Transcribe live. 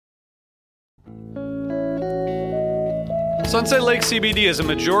Sunset Lake CBD is a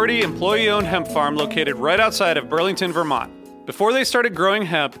majority employee-owned hemp farm located right outside of Burlington, Vermont. Before they started growing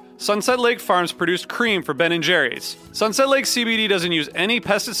hemp, Sunset Lake Farms produced cream for Ben & Jerry's. Sunset Lake CBD doesn't use any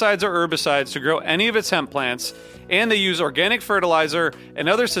pesticides or herbicides to grow any of its hemp plants, and they use organic fertilizer and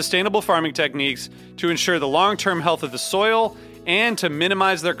other sustainable farming techniques to ensure the long-term health of the soil and to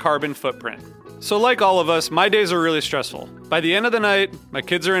minimize their carbon footprint. So like all of us, my days are really stressful. By the end of the night, my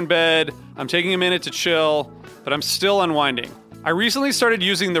kids are in bed, I'm taking a minute to chill, but I'm still unwinding. I recently started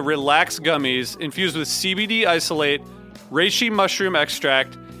using the Relax gummies infused with CBD isolate, reishi mushroom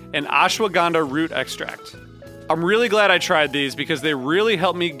extract, and ashwagandha root extract. I'm really glad I tried these because they really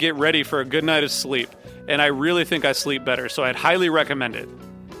helped me get ready for a good night of sleep, and I really think I sleep better, so I'd highly recommend it.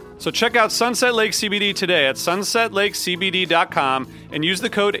 So check out Sunset Lake CBD today at sunsetlakecbd.com and use the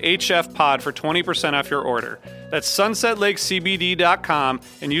code HFPod for 20% off your order. That's sunsetlakecbd.com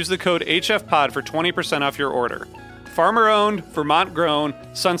and use the code HFPod for 20% off your order. Farmer-owned, Vermont-grown,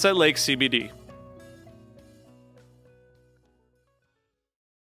 Sunset Lake CBD.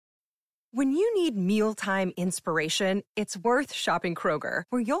 When you need mealtime inspiration, it's worth shopping Kroger,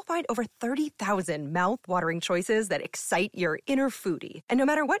 where you'll find over 30,000 mouth-watering choices that excite your inner foodie. And no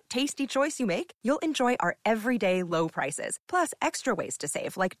matter what tasty choice you make, you'll enjoy our everyday low prices, plus extra ways to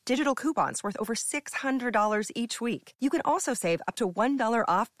save, like digital coupons worth over $600 each week. You can also save up to $1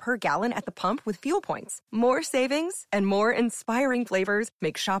 off per gallon at the pump with fuel points. More savings and more inspiring flavors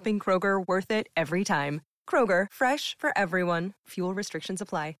make shopping Kroger worth it every time. Kroger, fresh for everyone. Fuel restrictions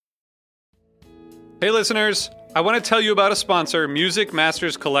apply. Hey listeners, I want to tell you about a sponsor, Music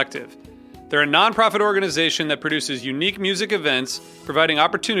Masters Collective. They're a nonprofit organization that produces unique music events, providing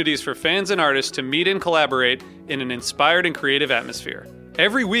opportunities for fans and artists to meet and collaborate in an inspired and creative atmosphere.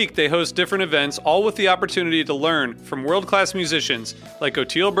 Every week they host different events, all with the opportunity to learn from world-class musicians like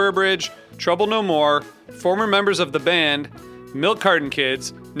Oteil Burbridge, Trouble No More, former members of the band, Milk Carton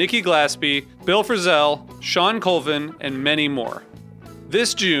Kids, Nikki Glaspie, Bill Frisell, Sean Colvin, and many more.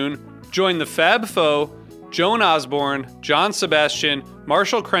 This June, join the Fab Four, Joan Osborne, John Sebastian,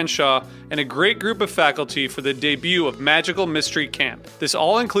 Marshall Crenshaw, and a great group of faculty for the debut of Magical Mystery Camp. This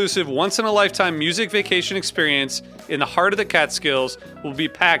all-inclusive, once-in-a-lifetime music vacation experience in the heart of the Catskills will be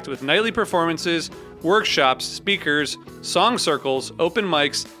packed with nightly performances, workshops, speakers, song circles, open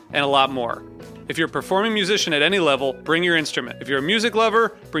mics, and a lot more. If you're a performing musician at any level, bring your instrument. If you're a music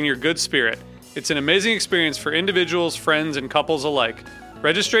lover, bring your good spirit. It's an amazing experience for individuals, friends, and couples alike.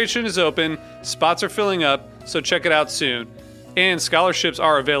 Registration is open, spots are filling up, so check it out soon. And scholarships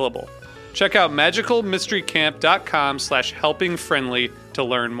are available. Check out magicalmysterycamp.com/helpingfriendly to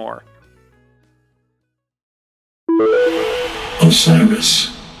learn more.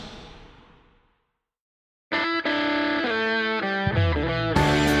 Osiris.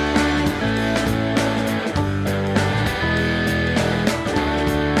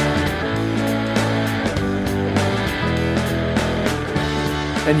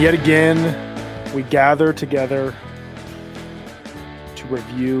 And yet again, we gather together to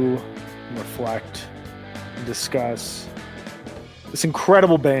review and reflect and discuss this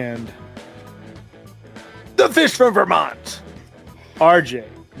incredible band, The Fish from Vermont. RJ,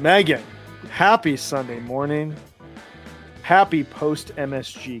 Megan, happy Sunday morning. Happy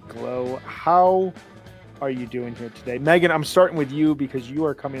post-MSG glow. How are you doing here today? Megan, I'm starting with you because you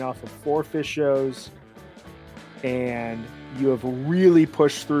are coming off of 4 Fish shows and you have really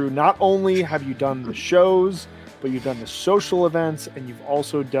pushed through. Not only have you done the shows, but you've done the social events, and you've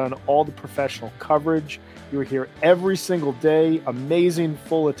also done all the professional coverage. You were here every single day. Amazing,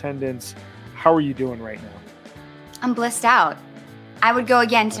 full attendance. How are you doing right now? I'm blissed out. I would go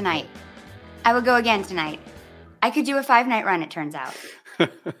again tonight. I could do a 5-night run, it turns out.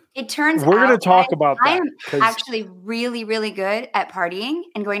 It turns out we're going to talk about that. I am actually really, really good at partying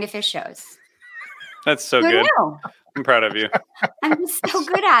and going to Fish shows. That's so good. I'm proud of you. I'm just so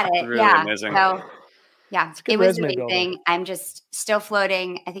good at it. Really amazing. So, yeah, it was amazing. Building. I'm just still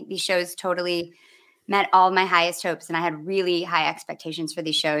floating. I think these shows totally met all my highest hopes, and I had really high expectations for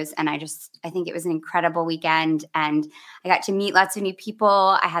these shows. And I think it was an incredible weekend, and I got to meet lots of new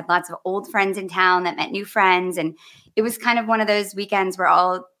people. I had lots of old friends in town that met new friends, and it was kind of one of those weekends where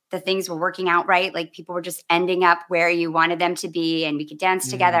all the things were working out right. Like people were just ending up where you wanted them to be, and we could dance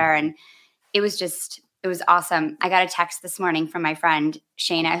together, and it was awesome. I got a text this morning from my friend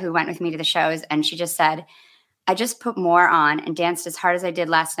Shayna, who went with me to the shows, and she just said, I just put more on and danced as hard as I did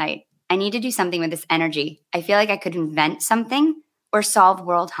last night. I need to do something with this energy. I feel like I could invent something or solve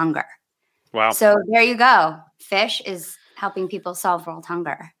world hunger. Wow. So there you go. Fish is helping people solve world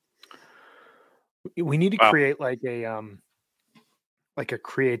hunger. We need to create like a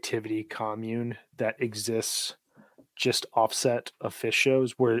creativity commune that exists just offset of fish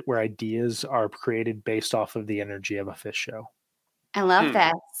shows where ideas are created based off of the energy of a fish show. I love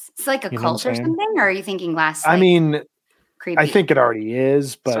this. It's like a You know what cult I'm or saying? something, or are you thinking less? I mean, creepy? I think it already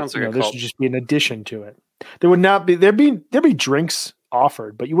is, but Sounds like a this cult. would just be an addition to it. There would not be there'd be drinks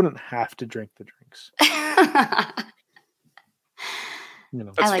offered, but you wouldn't have to drink the drinks. You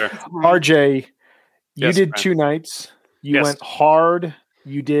know, That's I like fair. this one. RJ, you Yes, did Brian. 2 nights. You Yes. went hard.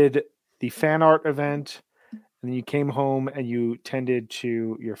 You did the fan art event, and then you came home and you tended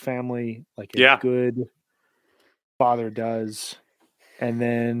to your family like a Yeah. good father does. And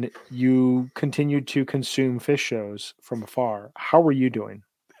then you continued to consume fish shows from afar. How were you doing?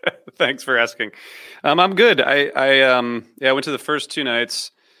 Thanks for asking. I'm good. I went to the first 2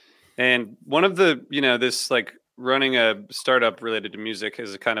 nights, and one of the, this like running a startup related to music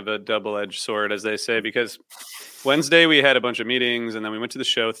is a kind of a double-edged sword, as they say, because Wednesday we had a bunch of meetings, and then we went to the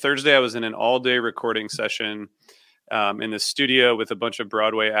show. Thursday I was in an all-day recording session in the studio with a bunch of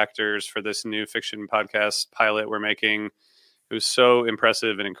Broadway actors for this new fiction podcast pilot we're making. It was so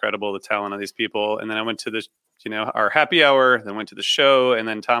impressive and incredible, the talent of these people. And then I went to the, our happy hour, then went to the show. And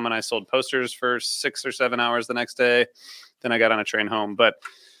then Tom and I sold posters for 6 or 7 hours the next day. Then I got on a train home. But,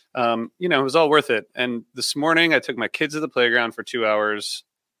 it was all worth it. And this morning I took my kids to the playground for 2 hours.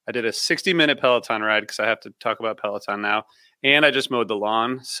 I did a 60-minute Peloton ride because I have to talk about Peloton now. And I just mowed the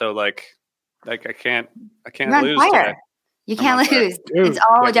lawn. So like I can't You're on lose fire. today. You I'm on can't fire. lose. It's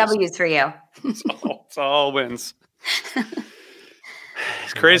all Can't lose. W's for you. It's all wins.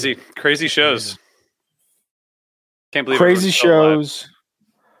 It's crazy shows. Can't believe Crazy everyone's still alive. shows.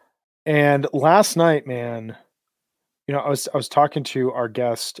 And last night, man, I was talking to our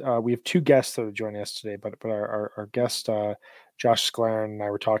guest. We have 2 guests that are joining us today, but our guest, Josh Sclaren, and I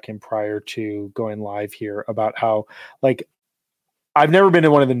were talking prior to going live here about how, like, I've never been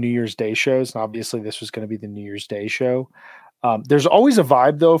to one of the New Year's Day shows, and obviously this was going to be the New Year's Day show. There's always a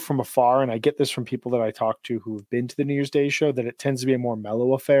vibe, though, from afar, and I get this from people that I talk to who've been to the New Year's Day show, that it tends to be a more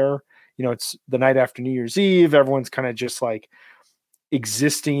mellow affair. It's the night after New Year's Eve. Everyone's kind of just like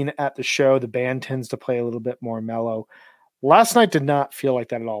existing at the show. The band tends to play a little bit more mellow. Last night did not feel like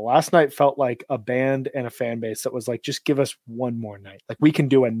that at all. Last night felt like a band and a fan base that was like, just give us one more night. Like, we can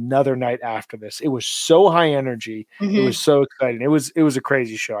do another night after this. It was so high energy. Mm-hmm. It was so exciting. It was a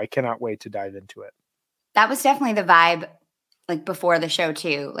crazy show. I cannot wait to dive into it. That was definitely the vibe, like before the show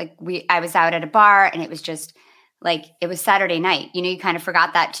too. Like I was out at a bar and it was just like, it was Saturday night. You kind of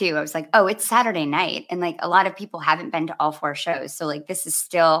forgot that too. I was like, oh, it's Saturday night. And like a lot of people haven't been to all 4 shows. So like, this is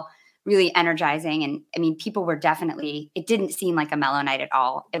still really energizing. And I mean, people were it didn't seem like a mellow night at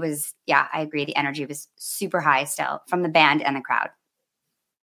all. It was, yeah, I agree. The energy was super high still from the band and the crowd.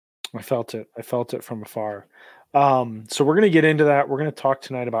 I felt it from afar. So we're going to get into that. We're going to talk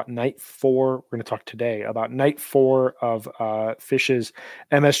tonight about night 4. We're going to talk today about night 4 of Fish's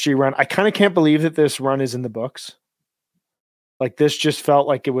MSG run. I kind of can't believe that this run is in the books. Like, this just felt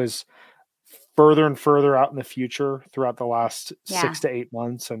like it was further and further out in the future throughout the last 6 to 8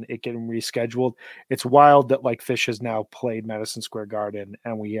 months, and it getting rescheduled. It's wild that like Fish has now played Madison Square Garden,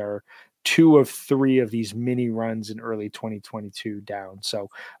 and we are 2 of 3 of these mini runs in early 2022 down. So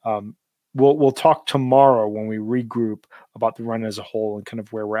we'll talk tomorrow when we regroup about the run as a whole and kind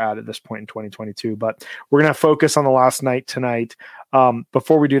of where we're at this point in 2022. But we're going to focus on the last night tonight.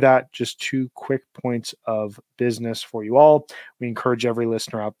 Before we do that, just 2 quick points of business for you all. We encourage every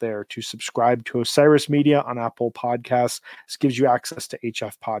listener out there to subscribe to Osiris Media on Apple Podcasts. This gives you access to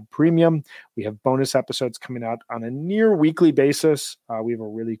HFPod Premium. We have bonus episodes coming out on a near weekly basis. We have a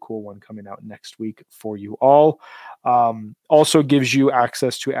really cool one coming out next week for you all. Also gives you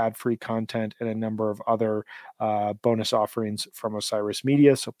access to ad-free content and a number of other bonus offerings from Osiris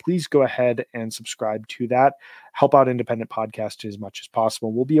Media. So please go ahead and subscribe to that. Help out independent podcasts as much as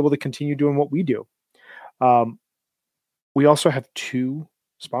possible. We'll be able to continue doing what we do. We also have 2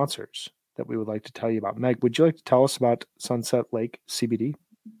 sponsors that we would like to tell you about. Meg, would you like to tell us about Sunset Lake CBD?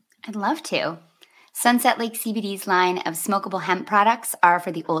 I'd love to. Sunset Lake CBD's line of smokable hemp products are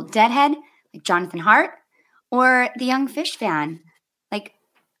for the old deadhead, like Jonathan Hart, or the young fish fan, like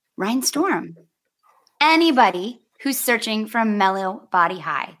Ryan Storm. Anybody who's searching for a mellow body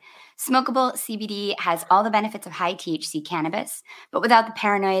high. Smokable CBD has all the benefits of high THC cannabis, but without the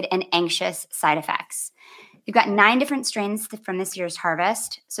paranoid and anxious side effects. They've got 9 different strains from this year's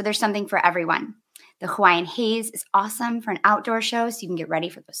harvest, so there's something for everyone. The Hawaiian Haze is awesome for an outdoor show, so you can get ready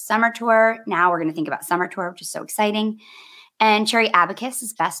for the summer tour. Now we're going to think about summer tour, which is so exciting. And Cherry Abacus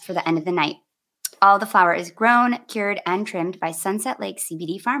is best for the end of the night. All the flower is grown, cured, and trimmed by Sunset Lake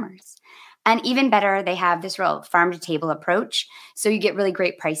CBD farmers. And even better, they have this real farm to table approach. So you get really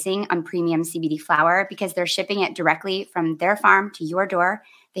great pricing on premium CBD flower because they're shipping it directly from their farm to your door.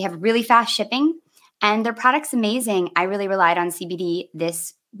 They have really fast shipping and their product's amazing. I really relied on CBD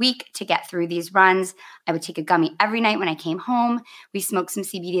this week to get through these runs. I would take a gummy every night when I came home. We smoked some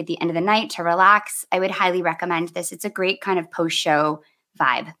CBD at the end of the night to relax. I would highly recommend this. It's a great kind of post-show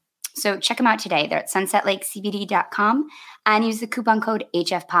vibe. So check them out today. They're at sunsetlakecbd.com and use the coupon code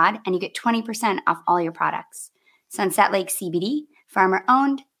HFPod and you get 20% off all your products. Sunset Lake CBD, farmer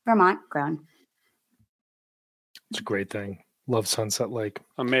owned, Vermont grown. It's a great thing. Love Sunset Lake.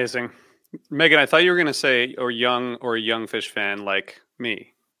 Amazing. Megan, I thought you were going to say or a young fish fan like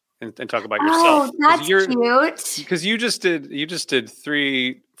me and talk about yourself. Oh, that's cute. Because you just did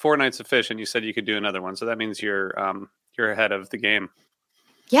 3-4 nights of fish and you said you could do another one. So that means you're ahead of the game.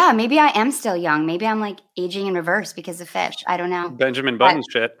 Yeah, maybe I am still young. Maybe I'm like aging in reverse because of fish. I don't know. Benjamin Button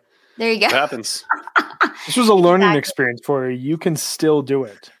shit. There you go. It happens. This was a learning experience for you. You can still do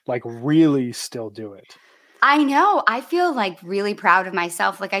it. Like really still do it. I know. I feel like really proud of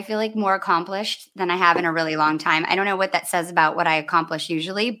myself. Like I feel like more accomplished than I have in a really long time. I don't know what that says about what I accomplish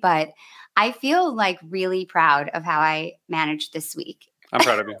usually, but I feel like really proud of how I managed this week. I'm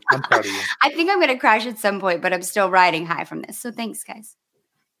proud of you. I'm proud of you. I think I'm going to crash at some point, but I'm still riding high from this. So thanks, guys.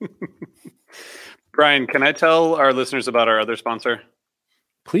 Brian, can I tell our listeners about our other sponsor?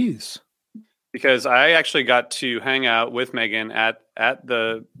 Please. Because I actually got to hang out with Megan at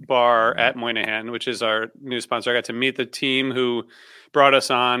the bar at Moynihan, which is our new sponsor. I got to meet the team who brought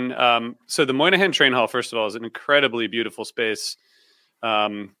us on. So the Moynihan Train Hall, first of all, is an incredibly beautiful space.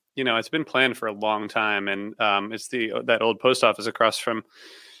 It's been planned for a long time, and it's that old post office across from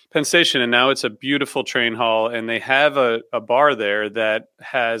Penn Station, and now it's a beautiful train hall, and they have a bar there that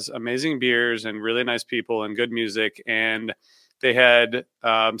has amazing beers and really nice people and good music, and they had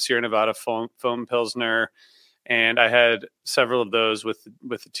Sierra Nevada foam Pilsner, and I had several of those with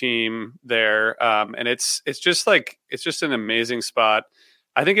the team there, and it's just an amazing spot.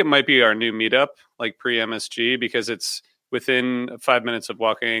 I think it might be our new meetup, like pre-MSG, because it's within 5 minutes of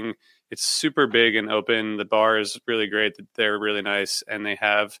walking. It's super big and open. The bar is really great. They're really nice, and they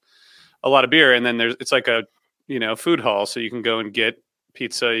have a lot of beer. And then it's like a food hall, so you can go and get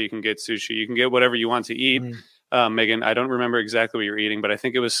pizza, you can get sushi, you can get whatever you want to eat. Megan, I don't remember exactly what you're eating, but I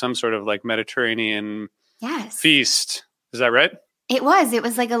think it was some sort of like Mediterranean feast. Is that right? It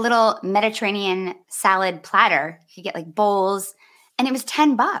was like a little Mediterranean salad platter. You could get like bowls, and it was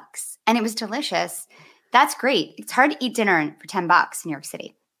 $10, and it was delicious. That's great. It's hard to eat dinner for $10 in New York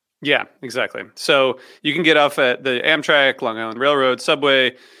City. Yeah, exactly. So you can get off at the Amtrak, Long Island Railroad,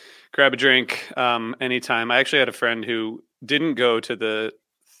 Subway, grab a drink anytime. I actually had a friend who didn't go to the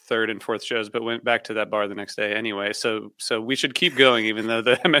third and fourth shows, but went back to that bar the next day anyway. So we should keep going, even though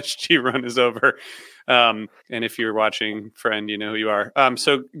the MSG run is over. And if you're watching, friend, you know who you are.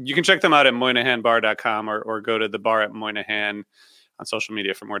 So you can check them out at moynihanbar.com or go to the bar at Moynihan on social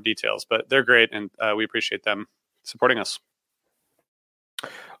media for more details. But they're great, and we appreciate them supporting us.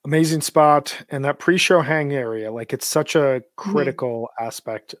 Amazing spot, and that pre-show hang area, like it's such a critical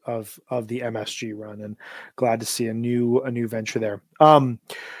aspect of the MSG run, and glad to see a new venture there.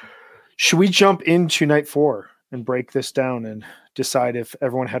 Should we jump into night 4 and break this down and decide if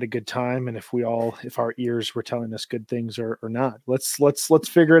everyone had a good time and if our ears were telling us good things or not? Let's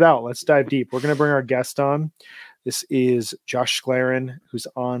figure it out. Let's dive deep. We're going to bring our guest on. This is Josh Sclaren, who's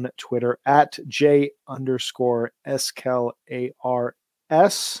on Twitter at J_SKELARS.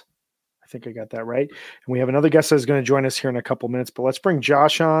 I think I got that right. And we have another guest that's going to join us here in a couple minutes, but let's bring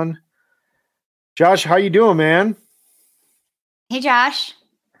Josh on. Josh, how you doing, man? Hey, Josh.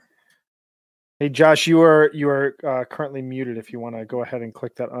 Hey, Josh, you are currently muted. If you want to go ahead and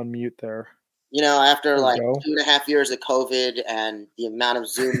click that unmute there. After like 2.5 years of COVID and the amount of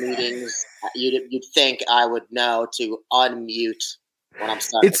Zoom meetings, you'd think I would know to unmute when I'm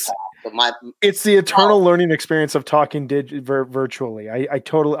starting to talk. It's the eternal learning experience of talking virtually.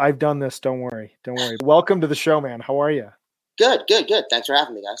 I've done this. Don't worry. Welcome to the show, man. How are you? Good. Thanks for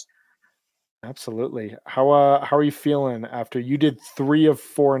having me, guys. Absolutely. How are you feeling after you did 3 of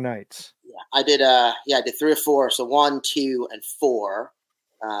 4 nights? Yeah, I did 3 of 4. So 1, 2, and 4.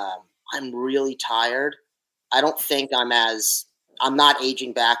 I'm really tired. I don't think I'm not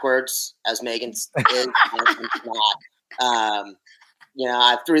aging backwards as Megan's is. I'm not.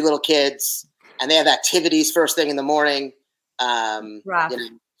 I have 3 little kids, and they have activities first thing in the morning. So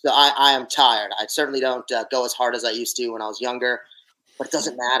I am tired. I certainly don't go as hard as I used to when I was younger, but it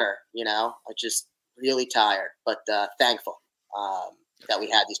doesn't matter. I'm just really tired, but thankful that we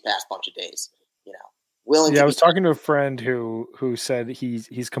had these past bunch of days. willing. Yeah, I was talking to a friend who said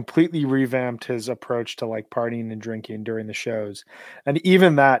he's completely revamped his approach to like partying and drinking during the shows, and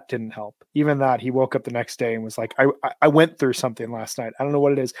even that didn't help. Even that, he woke up the next day and was like, I went through something last night. I don't know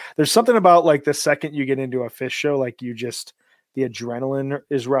what it is. There's something about like the second you get into a Fish show, like the adrenaline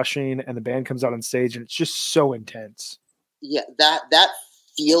is rushing and the band comes out on stage and it's just so intense. Yeah, that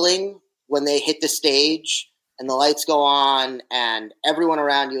feeling when they hit the stage and the lights go on and everyone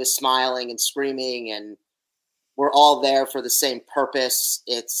around you is smiling and screaming and we're all there for the same purpose.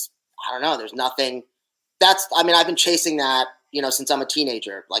 It's, I don't know, there's nothing I've been chasing that, since I'm a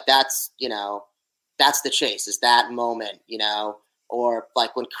teenager. Like that's the chase, is that moment, or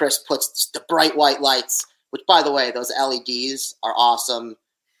like when Chris puts the bright white lights, which by the way, those LEDs are awesome,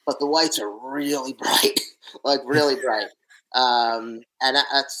 but the lights are really bright, like really bright. And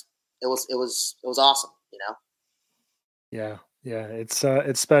it was awesome, Yeah. Yeah.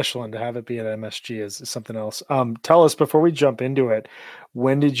 It's special. And to have it be at MSG is something else. Tell us, before we jump into it,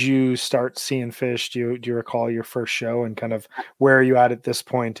 when did you start seeing Fish? Do you recall your first show, and kind of where are you at this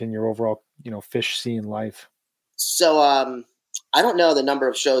point in your overall, Fish scene life? So, I don't know the number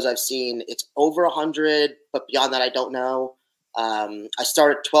of shows I've seen. It's over 100, but beyond that, I don't know. I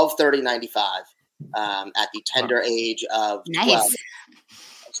started 12/30/95 at the tender age of 12. Nice.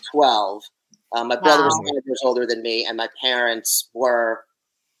 I was 12. My brother was 5 years older than me, and my parents were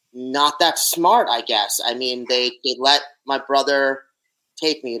not that smart, I guess. I mean, they let my brother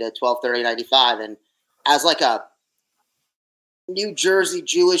take me to 12/30/95, and as like a New Jersey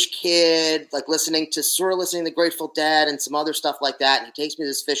Jewish kid, like listening to the Grateful Dead and some other stuff like that, and he takes me to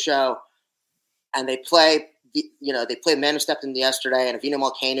this Fish show, and they play Man Who Stepped In Yesterday and Avino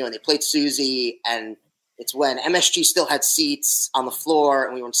Malkenu, and they played Susie, and it's when MSG still had seats on the floor,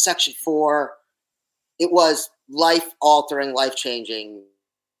 and we were in section 4. It was life-altering, life-changing,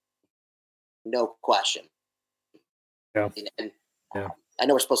 no question. Yeah. And I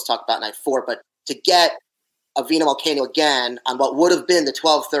know we're supposed to talk about night 4, but to get Avino Malkenu again on what would have been the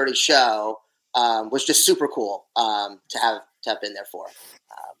 12:30 show was just super cool to have been there for.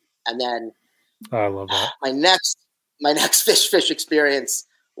 And then I love that. My next fish experience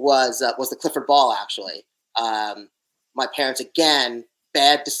was the Clifford Ball. Actually, my parents, again,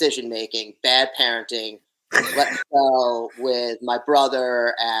 bad decision making, bad parenting. Let me go with my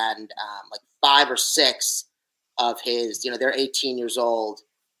brother and like 5 or 6 of his. They're 18 years old,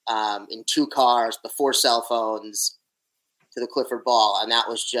 in 2 cars before cell phones to the Clifford Ball, and that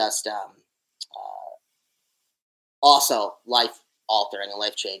was just also life altering and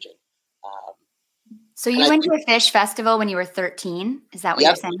life changing. So you went to a Fish festival when you were 13? Is that what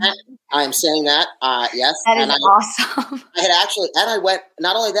you're saying? I am saying that. Yes. That is awesome. I went,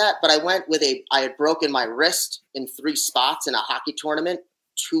 not only that, but I went I had broken my wrist in 3 spots in a hockey tournament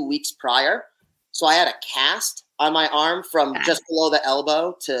 2 weeks prior. So I had a cast on my arm from just below the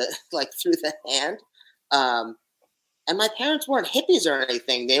elbow to like through the hand. And my parents weren't hippies or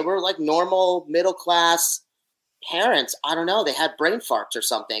anything. They were like normal middle class parents. I don't know. They had brain farts or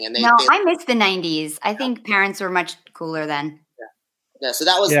something. And I miss the 90s. I think parents were much cooler then. Yeah. So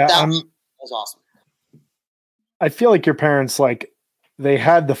that was awesome. I feel like your parents, like, they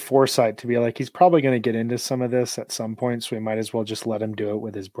had the foresight to be like, he's probably going to get into some of this at some point, so we might as well just let him do it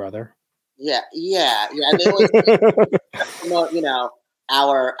with his brother. Yeah. And it was,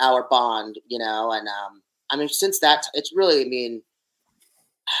 our bond, and since that, it's really,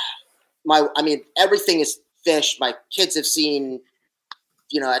 everything is Fish. My kids have seen,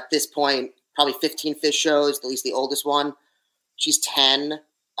 at this point, probably 15 Fish shows, at least the oldest one. She's 10.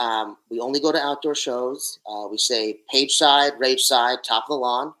 We only go to outdoor shows. We say Page Side, Rage Side, Top of the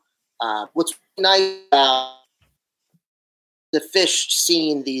Lawn. What's nice about the Fish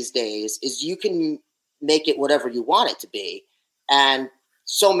scene these days is you can make it whatever you want it to be. And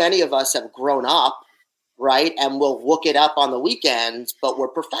so many of us have grown up, right? And we'll look it up on the weekends, but we're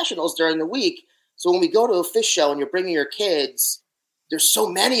professionals during the week. So when we go to a Fish show and you're bringing your kids, there's so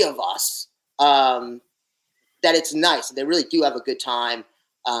many of us that it's nice. They really do have a good time.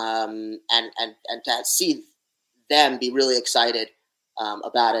 And to see them be really excited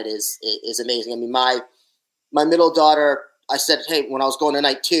about it is amazing. I mean, my middle daughter, I said, hey, when I was going to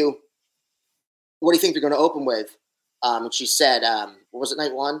night 2, what do you think they're going to open with? And she said, what was it,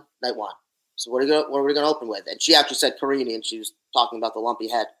 night 1? Night 1. So what are we going to open with? And she actually said Carini, and she was talking about the lumpy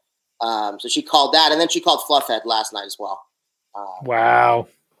head. So she called that, and then she called Fluffhead last night as well. Wow.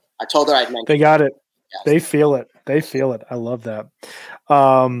 I told her I'd mention. They got it. Yes. They feel it. I love that.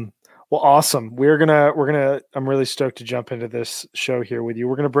 Well, awesome. I'm really stoked to jump into this show here with you.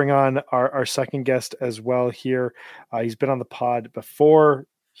 We're going to bring on our second guest as well here. He's been on the pod before.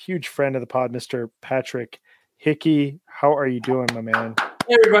 huge friend of the pod, Mr. Patrick Hickey. How are you doing, my man?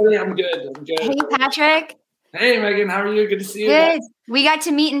 Hey, everybody. I'm good. Hey, Patrick. Hey, Megan. How are you? Good to see you. Good. We got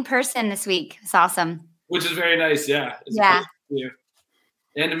to meet in person this week. It's awesome. Which is very nice. Yeah. Yeah.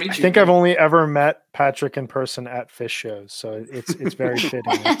 And to meet you. I think I've only ever met Patrick in person at fish shows, so it's very fitting.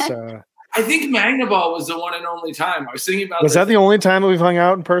 I think Magnaball was the one and only time. I was thinking about. Was that the only time that we've hung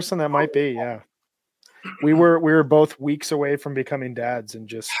out in person? That might be. Yeah. We were both weeks away from becoming dads and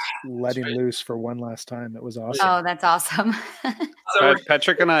just letting loose for one last time. It was awesome. Oh, that's awesome.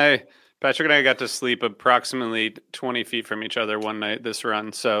 Patrick and I got to sleep approximately 20 feet from each other one night this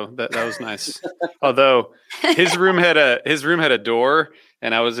run, so that was nice. Although his room had a door,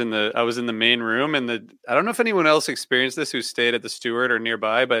 and I was in the main room, and I don't know if anyone else experienced this who stayed at the Stewart or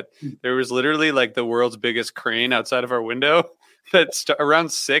nearby, but there was literally like the world's biggest crane outside of our window.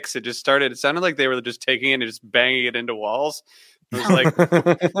 Around 6, it just started. It sounded like they were just taking it and just banging it into walls. I was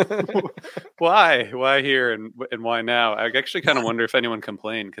like, why here and why now? I actually kind of wonder if anyone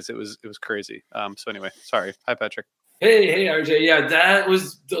complained because it was crazy. So anyway, sorry. Hi, Patrick. Hey, RJ. Yeah, that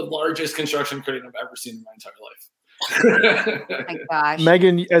was the largest construction crane I've ever seen in my entire life. Oh my gosh.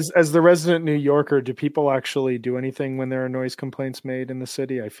 Megan, as the resident New Yorker, do people actually do anything when there are noise complaints made in the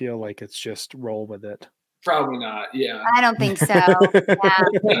city? I feel like it's just roll with it. Probably not. Yeah. I don't think so. Yeah.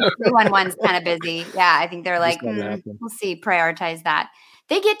 311's kind of busy. Yeah. I think they're like, we'll see, prioritize that.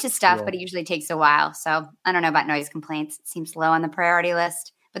 They get to stuff, but it usually takes a while. So I don't know about noise complaints. It seems low on the priority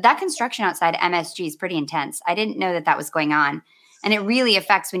list. But that construction outside MSG is pretty intense. I didn't know that was going on. And it really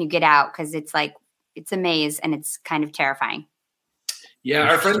affects when you get out because it's like, it's a maze and it's kind of terrifying.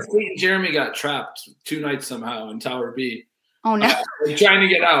 Yeah. Our friends Kate and Jeremy got trapped 2 nights somehow in Tower B. Oh, no. Trying to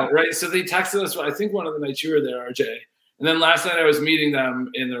get out, right? So they texted us, I think one of the nights you were there, RJ. And then last night I was meeting them,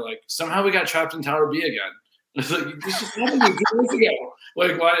 and they're like, somehow we got trapped in Tower B again. I was like, this just happened 2 weeks ago.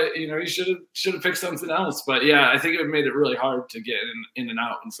 Like, why? You should have picked something else. But, yeah, I think it made it really hard to get in and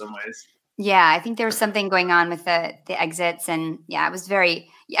out in some ways. Yeah, I think there was something going on with the exits. And, yeah, it was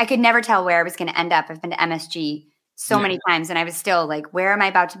I could never tell where I was going to end up. I've been to MSG so many times, and I was still like, where am I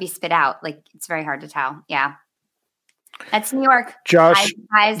about to be spit out? Like, it's very hard to tell. Yeah. That's New York. Josh,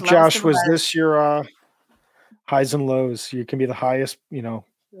 highs, was this your highs and lows? You can be the highest,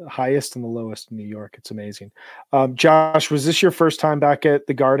 highest and the lowest in New York. It's amazing. Josh, was this your first time back at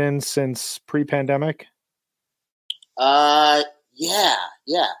the Garden since pre-pandemic? Yeah,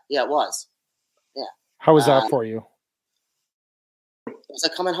 it was. Yeah. How was that for you? It was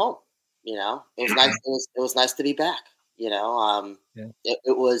like coming home. It was nice. It was nice to be back. It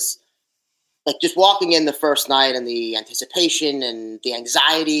was. Like just walking in the first night and the anticipation and the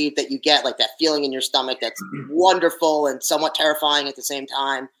anxiety that you get, like that feeling in your stomach that's wonderful and somewhat terrifying at the same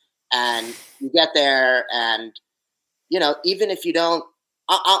time. And you get there and, even if you don't,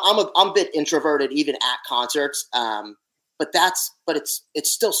 I'm a bit introverted even at concerts. But it's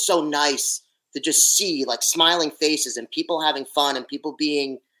still so nice to just see like smiling faces and people having fun and people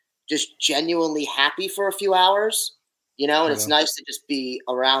being just genuinely happy for a few hours. And it's nice to just be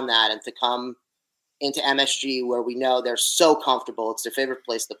around that and to come into MSG where we know they're so comfortable. It's their favorite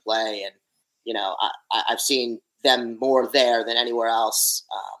place to play. And, I've seen them more there than anywhere else.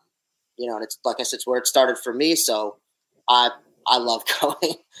 And it's, like I said, it's where it started for me. So I love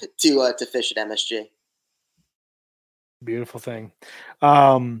going to fish at MSG. Beautiful thing.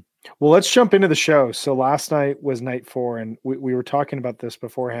 Well, let's jump into the show. So last night was night 4 and we were talking about this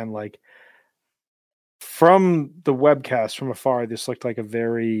beforehand, like, from the webcast from afar, this looked like a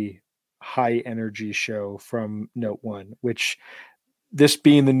very high energy show from Note 1, which this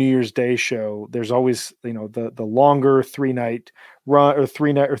being the New Year's Day show, there's always, the longer 3-night run or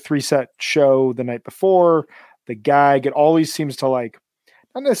 3-set show the night before, the gag, it always seems to like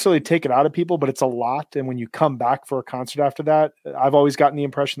not necessarily take it out of people, but it's a lot. And when you come back for a concert after that, I've always gotten the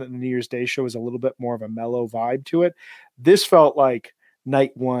impression that the New Year's Day show is a little bit more of a mellow vibe to it. This felt like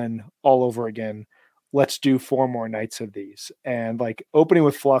night 1 all over again. Let's do 4 more nights of these. And like opening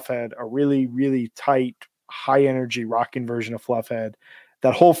with Fluffhead, a really, really tight, high energy rocking version of Fluffhead,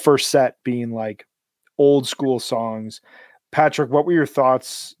 that whole first set being like old school songs. Patrick, what were your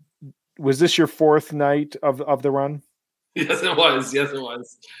thoughts? Was this your 4th night of the run? Yes, it was.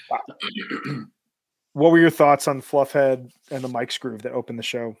 Wow. What were your thoughts on Fluffhead and the Mike's Groove that opened the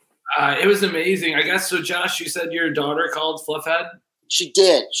show? It was amazing. I guess so. Josh, you said your daughter called Fluffhead? She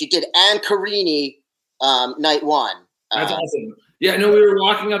did. And Carini, night 1. That's awesome. Yeah, I know we were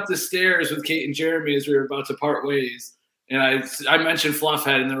walking up the stairs with Kate and Jeremy as we were about to part ways. And I mentioned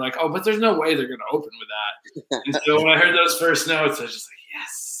Fluffhead, and they're like, oh, but there's no way they're going to open with that. And so when I heard those first notes, I was just like,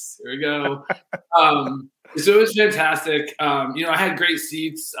 yes, here we go. So it was fantastic. I had great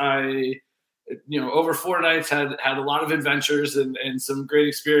seats. Over 4 nights had a lot of adventures and some great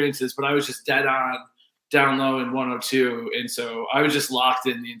experiences, but I was just dead on down low in 102. And so I was just locked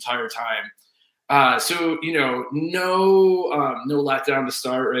in the entire time. No letdown to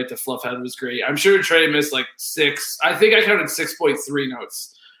start, right? The Fluffhead was great. I'm sure Trey missed like 6. I think I counted 6.3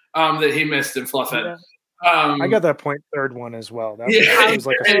 notes that he missed in Fluffhead. Yeah. I got that 0.3 one as well. That was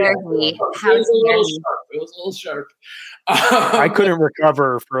like it was a little sharp. I couldn't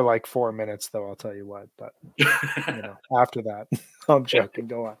recover for like 4 minutes, though. I'll tell you what. But after that, I'm joking.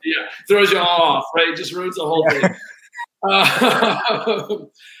 Go on. Yeah, throws you all off, right? Just ruins the whole thing.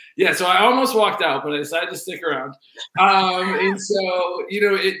 So I almost walked out, but I decided to stick around. And so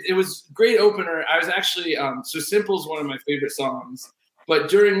it was great opener. I was actually so Simple's one of my favorite songs. But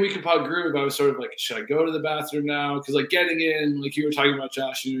during HFPod Groove, I was sort of like, should I go to the bathroom now? Because like getting in, like you were talking about,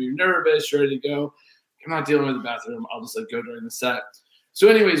 Josh, you're nervous, you're ready to go. I'm not dealing with the bathroom. I'll just like go during the set. So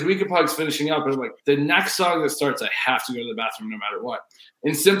anyways, HFPod's finishing up. And I'm like, the next song that starts, I have to go to the bathroom no matter what.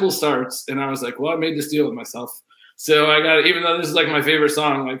 And Simple starts. And I was like, well, I made this deal with myself. So I got, even though this is like my favorite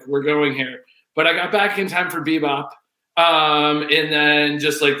song, like we're going here. But I got back in time for Bebop. And then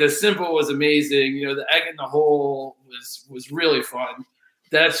just like the Simple was amazing. The Egg in the Hole was really fun.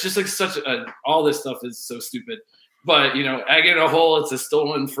 That's just like all this stuff is so stupid. But, Egg in a Hole, it's a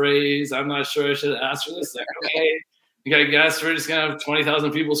stolen phrase. I'm not sure I should ask for this. Like, okay, I guess we're just going to have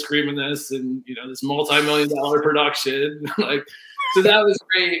 20,000 people screaming this and, this multi-million-dollar production. So that was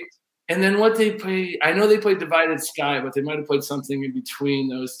great. And then what they play, I know they played Divided Sky, but they might have played something in between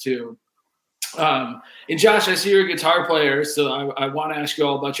those two. And Josh, I see you're a guitar player, so I want to ask you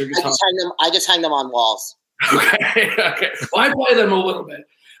all about your guitar. I just hang them on walls. Okay. Well, I play them a little bit.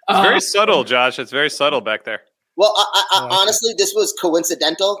 It's very subtle, Josh. It's very subtle back there. Well, I honestly, this was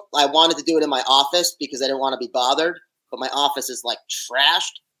coincidental. I wanted to do it in my office because I didn't want to be bothered, but my office is like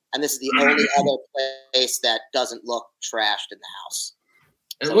trashed, and this is the only other place that doesn't look trashed in the house.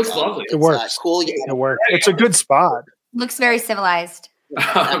 It looks lovely. It works. Cool. It works. It's a good spot. Looks very civilized.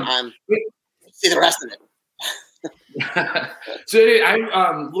 See the rest of it. So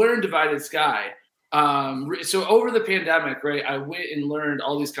I learned Divided Sky. So over the pandemic, right, I went and learned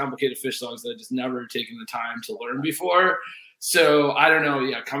all these complicated Fish songs that I just never taken the time to learn before. So I don't know,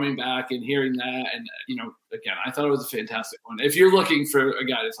 coming back and hearing that, and again, I thought it was a fantastic one. If you're looking for a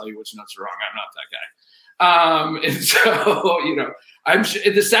guy to tell you which notes are wrong, I'm not that guy. And so I'm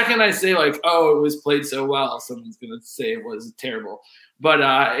sure the second I say like, oh, it was played so well, someone's gonna say it was terrible. But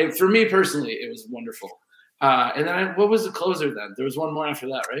for me personally, it was wonderful. And then what was the closer then? There was one more after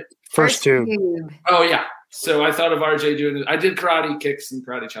that, right? First two. Oh, yeah. So I thought of RJ doing it. I did karate kicks and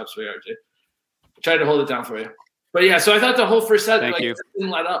karate chops for you, RJ. Tried to hold it down for you. But yeah, so I thought the whole first set didn't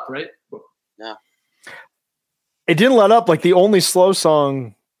let up, right? Yeah. It didn't let up. Like the only slow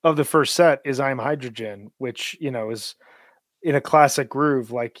song of the first set is I'm Hydrogen, which, is in a classic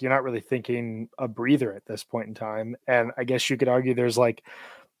groove. Like you're not really thinking a breather at this point in time. And I guess you could argue there's like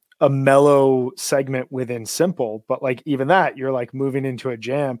a mellow segment within Simple, but like even that, you're like moving into a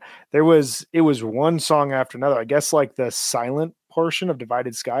jam. It was one song after another. I guess like the silent portion of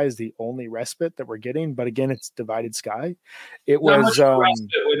Divided Sky is the only respite that we're getting, but again, it's Divided Sky. It was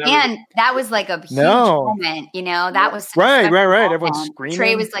and that was like a huge moment, that was right. Everyone's screaming.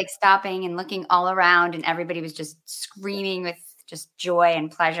 Trey was like stopping and looking all around, and everybody was just screaming with just joy and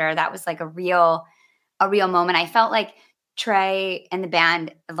pleasure. That was like a real moment. I felt like Trey and the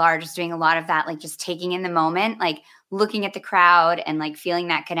band at large is doing a lot of that, like just taking in the moment, like looking at the crowd and like feeling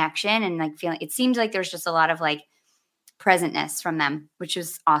that connection and like feeling, it seemed like there's just a lot of like presentness from them, which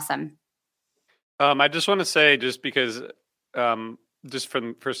was awesome. I just want to say, just because, just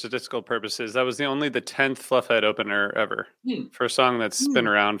for statistical purposes, that was the 10th Fluffhead opener ever for a song that's been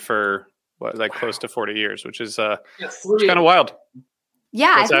around for close to 40 years, which is kind of wild.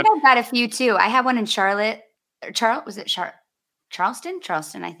 Yeah, I think I've got a few too. I have one in Charlotte.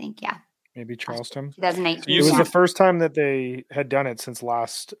 Charleston, I think. Yeah. Maybe Charleston. 2008. It was the first time that they had done it since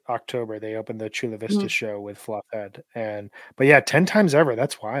last October. They opened the Chula Vista show with Fluffhead. But yeah, 10 times ever.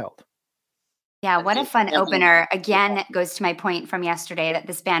 That's wild. Yeah, what a fun opener. Again, it goes to my point from yesterday that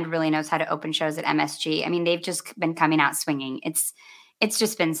this band really knows how to open shows at MSG. I mean, they've just been coming out swinging. It's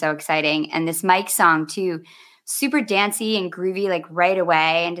just been so exciting. And this Mike song too, super dancey and groovy, like right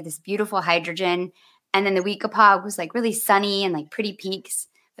away into this beautiful Hydrogen. And then the HFPod was like really sunny and like pretty peaks.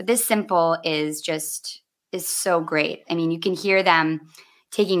 But this Simple is so great. I mean, you can hear them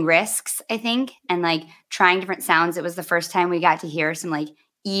taking risks, I think, and like trying different sounds. It was the first time we got to hear some like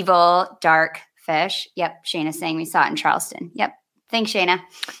evil, dark Fish. Yep. Shayna's saying we saw it in Charleston. Yep. Thanks, Shayna.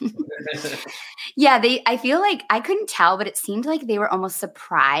 Yeah, I feel like I couldn't tell, but it seemed like they were almost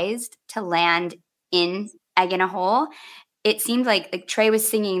surprised to land in Egg in a Hole. It seemed like Trey was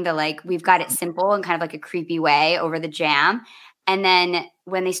singing the like "We've Got It Simple" in kind of like a creepy way over the jam. And then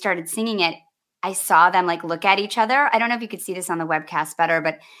when they started singing it, I saw them like look at each other. I don't know if you could see this on the webcast better,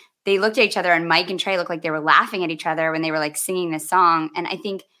 but they looked at each other, and Mike and Trey looked like they were laughing at each other when they were like singing this song. And I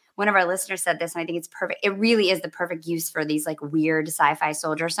think one of our listeners said this, and I think it's perfect. It really is the perfect use for these like weird sci-fi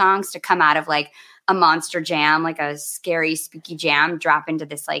soldier songs to come out of like a monster jam, like a scary, spooky jam, drop into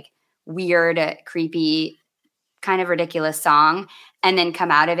this like weird, creepy, kind of ridiculous song, and then come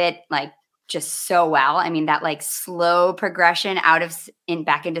out of it like just so well. I mean, that like slow progression out of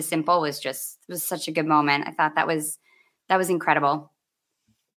back into simple was such a good moment. I thought that was incredible.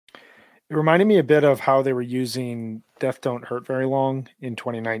 It reminded me a bit of how they were using Death Don't Hurt Very Long in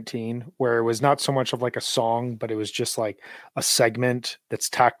 2019, where it was not so much of like a song, but it was just like a segment that's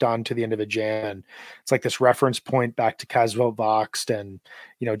tacked on to the end of a jam. And it's like this reference point back to Caswell Voxed, and,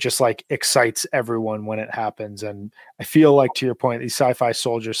 you know, just like excites everyone when it happens. And I feel like, to your point, these sci-fi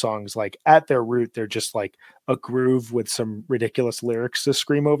soldier songs, like at their root, they're just like a groove with some ridiculous lyrics to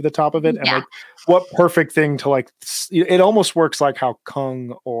scream over the top of it. And like, what perfect thing to like, it almost works like how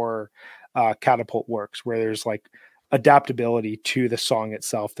Kung or Catapult works, where there's like adaptability to the song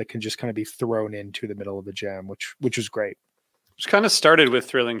itself that can just kind of be thrown into the middle of the jam, which was great. Which kind of started with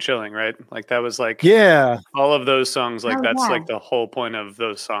Thrilling Chilling, right? Like that was like, yeah, all of those songs, like that's like the whole point of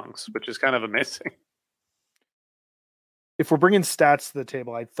those songs, which is kind of amazing. If we're bringing stats to the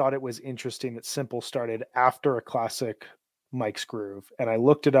table, I thought it was interesting that Simple started after a classic Mike's Groove. And I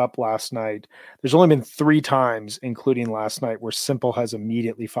looked it up last night. There's only been 3 times, including last night, where Simple has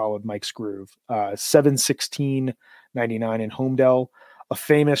immediately followed Mike's Groove. 7/16/99 in Homedale, a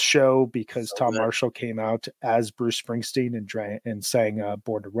famous show because Tom Marshall came out as Bruce Springsteen and sang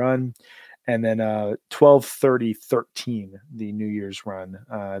Born to Run. And then 12/30/13, the New Year's run,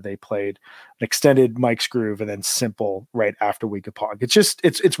 they played an extended Mike's Groove and then Simple right after Weekapaug. It's just,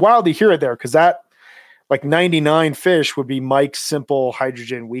 it's wild to hear it there, because that, like 99 Fish would be Mike, Simple,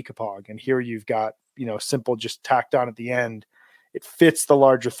 Hydrogen, Weekapaug. And here you've got, you know, Simple just tacked on at the end. It fits the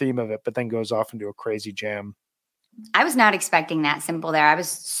larger theme of it, but then goes off into a crazy jam. I was not expecting that Simple there. I was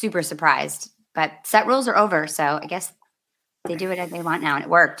super surprised, but set rules are over. So I guess they do what they want now. And it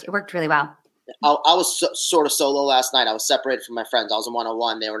worked. It worked really well. I was sort of solo last night. I was separated from my friends. I was in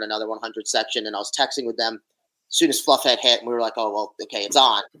 101. They were in another 100 section, and I was texting with them as soon as Fluffhead hit, and we were like, oh, well, okay, it's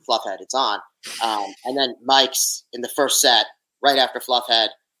on. Fluffhead, it's on. And then Mike's in the first set, right after Fluffhead,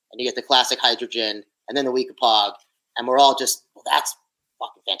 and you get the classic Hydrogen, and then the Weekapaug, and we're all just, well, that's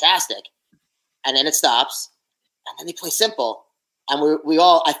fucking fantastic. And then it stops, and then they play Simple. And we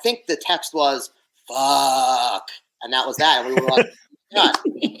all, I think the text was, fuck. And that was that. And we were like, God,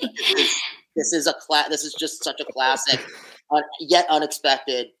 this is just such a classic, yet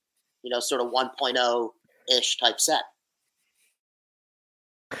unexpected, you know, sort of 1.0-ish type set.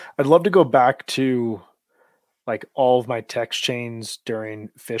 I'd love to go back to like all of my text chains during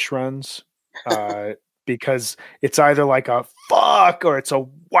Fish runs, because it's either like a fuck or it's a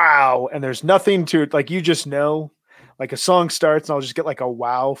wow, and there's nothing to it. Like, you just know, like a song starts and I'll just get like a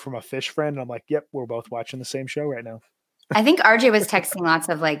wow from a Fish friend, and I'm like, yep, we're both watching the same show right now. I think RJ was texting lots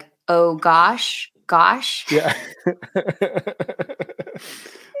of like, oh gosh. Yeah. That's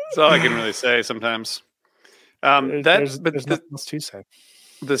all I can really say sometimes. There's nothing else to say.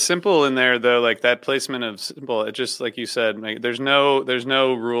 The Simple in there though, like that placement of Simple, it just, like you said, like, there's no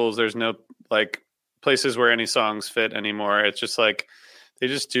rules, there's no like places where any songs fit anymore. It's just like they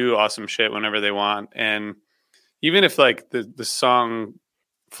just do awesome shit whenever they want. And even if like the song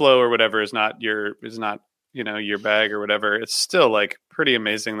flow or whatever is not your bag or whatever, it's still like pretty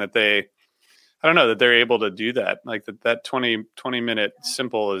amazing that they're able to do that. Like that 20 minute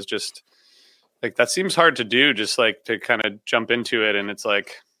Simple is just like, that seems hard to do, just like to kind of jump into it. And it's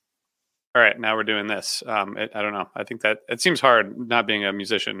like, all right, now we're doing this. I don't know. I think that it seems hard, not being a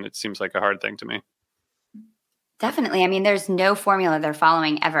musician. It seems like a hard thing to me. Definitely. I mean, there's no formula they're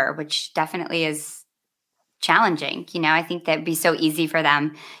following ever, which definitely is challenging. You know, I think that'd be so easy for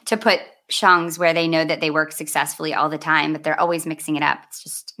them to put songs where they know that they work successfully all the time, but they're always mixing it up. It's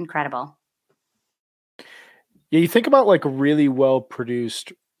just incredible. Yeah, you think about like a really well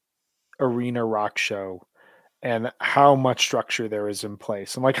produced arena rock show and how much structure there is in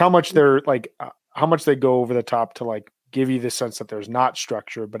place, and like how much they go over the top to like give you the sense that there's not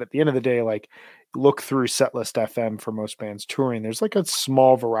structure. But at the end of the day, like, look through Setlist FM for most bands touring, there's like a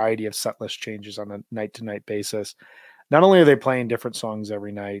small variety of setlist changes on a night to night basis. Not only are they playing different songs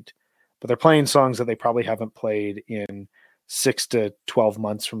every night, but they're playing songs that they probably haven't played in 6 to 12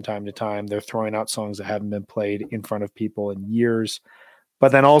 months from time to time. They're throwing out songs that haven't been played in front of people in years.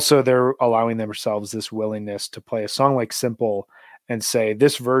 But then also they're allowing themselves this willingness to play a song like Simple and say,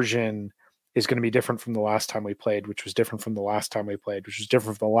 this version is going to be different from the last time we played, which was different from the last time we played, which was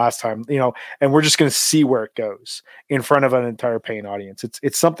different from the last time, and we're just going to see where it goes in front of an entire paying audience.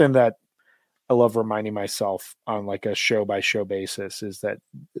 It's something that I love reminding myself on like a show by show basis, is that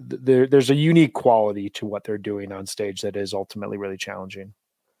there's a unique quality to what they're doing on stage that is ultimately really challenging.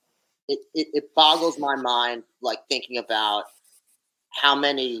 It boggles my mind, like thinking about how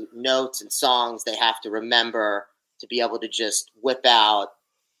many notes and songs they have to remember to be able to just whip out,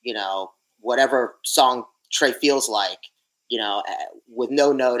 whatever song Trey feels like, with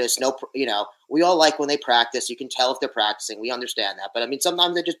no notice, we all like when they practice. You can tell if they're practicing. We understand that. But I mean,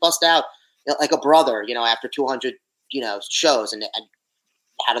 sometimes they just bust out like a brother, after 200, shows. And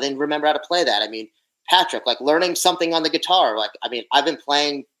how do they remember how to play that? I mean, Patrick, like learning something on the guitar. Like, I mean, I've been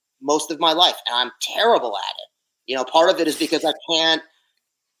playing most of my life and I'm terrible at it. Part of it is because I can't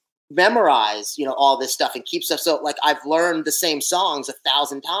memorize, all this stuff and keep stuff. So like I've learned the same songs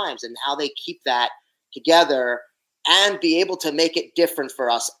 1,000 times, and how they keep that together and be able to make it different for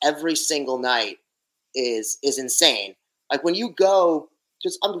us every single night is insane. Like when you go,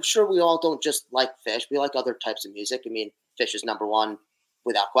 because I'm sure we all don't just like Phish. We like other types of music. I mean, Phish is number one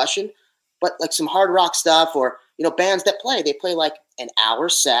without question, but like some hard rock stuff or, bands that they play like an hour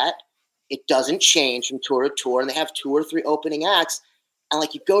set. It doesn't change from tour to tour, and they have 2 or 3 opening acts. And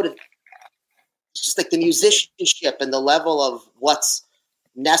like you go to just like the musicianship and the level of what's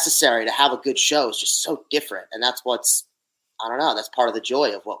necessary to have a good show is just so different. And that's that's part of the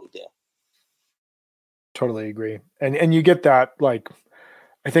joy of what we do. Totally agree. And you get that, like,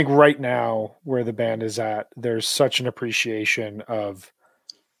 I think right now where the band is at, there's such an appreciation of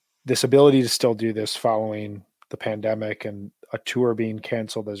this ability to still do this following the pandemic and a tour being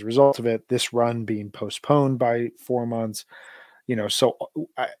canceled as a result of it, this run being postponed by 4 months, so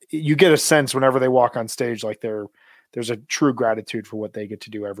you get a sense whenever they walk on stage, like there's a true gratitude for what they get to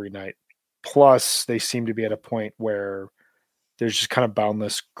do every night. Plus they seem to be at a point where there's just kind of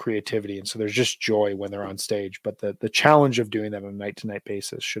boundless creativity. And so there's just joy when they're on stage, but the challenge of doing that on a night to night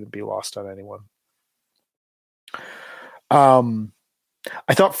basis shouldn't be lost on anyone.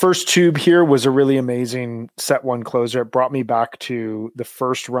 I thought First Tube here was a really amazing set one closer. It brought me back to the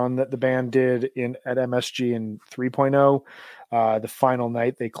first run that the band did at MSG in 3.0. The final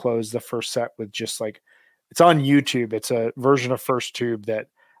night, they closed the first set with just like, it's on YouTube. It's a version of First Tube that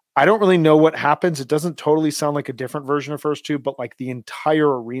I don't really know what happens. It doesn't totally sound like a different version of First Tube, but like the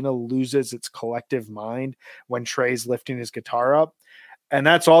entire arena loses its collective mind when Trey's lifting his guitar up. And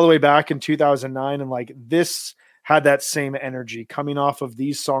that's all the way back in 2009. And like this had that same energy coming off of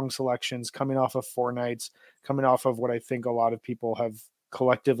these song selections, coming off of 4 nights, coming off of what I think a lot of people have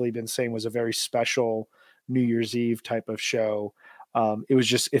collectively been saying was a very special New Year's Eve type of show.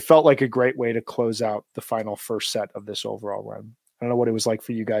 It felt like a great way to close out the final first set of this overall run. I don't know what it was like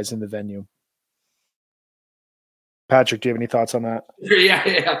for you guys in the venue. Patrick, do you have any thoughts on that?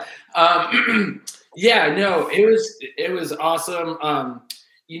 Yeah. No, it was awesome.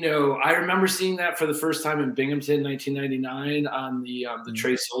 I remember seeing that for the first time in Binghamton, 1999 on the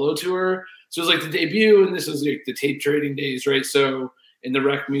Trey solo tour. So it was like the debut, and this was like the tape trading days, right? So in the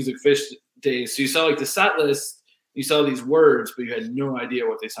Rec Music Phish days. So you saw like the set list, you saw these words, but you had no idea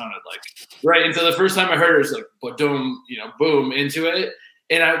what they sounded like, right? And so the first time I heard it was like, boom, boom into it.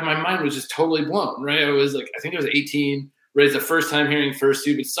 And my mind was just totally blown, right? I was like, I think I was 18, right? It's the first time hearing First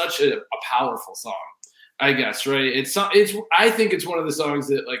Tube. It's such a powerful song, I guess, right? I think it's one of the songs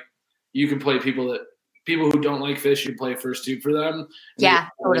that like you can play people who don't like Phish, you play First Tube for them. Yeah,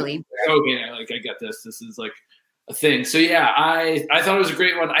 totally. Okay, like I get this. This is like a thing. So yeah, I thought it was a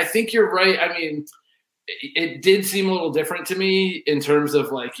great one. I think you're right. I mean, it did seem a little different to me in terms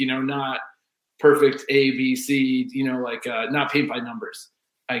of like, not perfect A, B, C, not paint by numbers,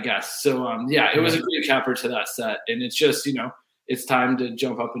 I guess. So it was a great capper to that set. And it's just, it's time to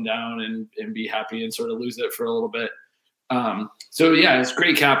jump up and down and be happy and sort of lose it for a little bit. So yeah, it's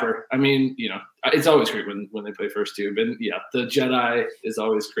great capper. I mean, it's always great when they play First Tube, and yeah, the Jedi is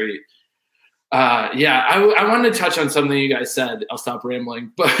always great. I wanted to touch on something you guys said. I'll stop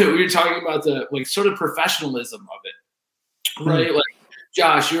rambling, but we were talking about the like sort of professionalism of it, right? Mm-hmm. Like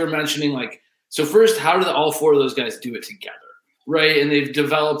Josh, you were mentioning like, so first, how did all 4 of those guys do it together, right? And they've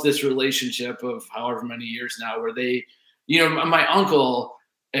developed this relationship of however many years now, where they, my uncle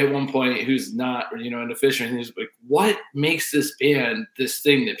at one point, who's not, into fishing, he's like, what makes this band this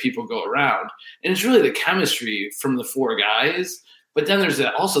thing that people go around? And it's really the chemistry from the 4 guys. But then there's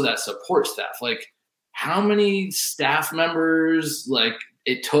also that support staff. Like, how many staff members like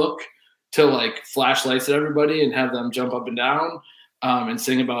it took to like flash lights at everybody and have them jump up and down and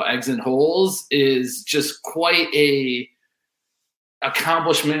sing about eggs and holes is just quite a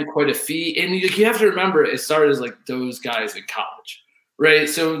accomplishment, quite a feat. And you have to remember, it started as like those guys in college, right?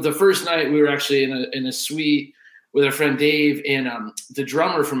 So the first night we were actually in a suite with our friend Dave, and the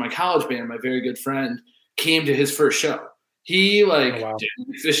drummer from my college band, my very good friend, came to his first show. He didn't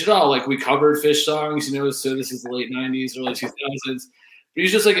Fish at all. Like we covered Fish songs, so this is the late 90s, early 2000s. But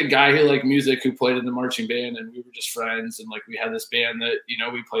he's just like a guy who liked music, who played in the marching band, and we were just friends. And like we had this band that,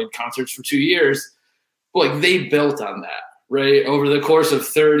 we played concerts for 2 years. But like they built on that, right? Over the course of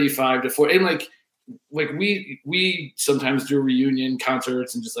 35 to 40. And like we sometimes do reunion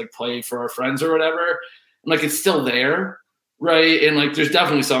concerts and just like play for our friends or whatever. And like it's still there. Right. And like, there's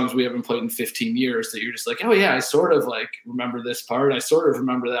definitely songs we haven't played in 15 years that you're just like, oh yeah, I sort of like remember this part. I sort of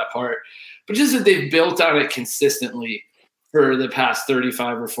remember that part, but just that they've built on it consistently for the past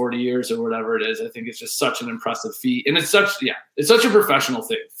 35 or 40 years or whatever it is. I think it's just such an impressive feat. And it's such a professional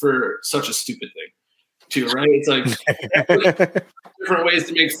thing for such a stupid thing too. Right. It's like different ways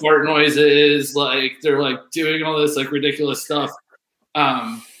to make fart noises. Like they're like doing all this like ridiculous stuff.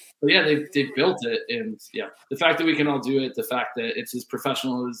 But yeah, they built it, and yeah, the fact that we can all do it, the fact that it's as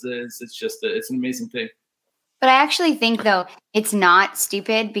professional as it is, it's an amazing thing. But I actually think though it's not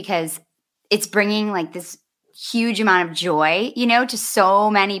stupid because it's bringing like this huge amount of joy, to so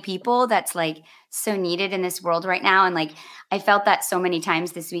many people. That's like so needed in this world right now, and like I felt that so many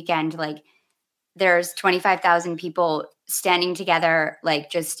times this weekend. Like there's 25,000 people standing together, like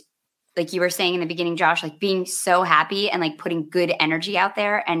just. Like you were saying in the beginning, Josh, like being so happy and like putting good energy out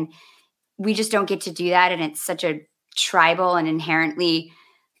there. And we just don't get to do that. And it's such a tribal and inherently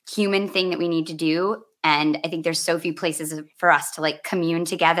human thing that we need to do. And I think there's so few places for us to like commune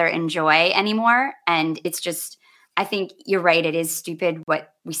together and joy anymore. And it's just, I think you're right. It is stupid what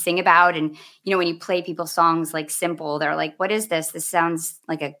we sing about. And, when you play people's songs like Simple, they're like, what is this? This sounds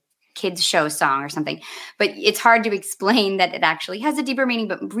like a kids show song or something, but it's hard to explain that it actually has a deeper meaning,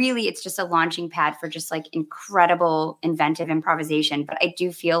 but really it's just a launching pad for just like incredible inventive improvisation. But I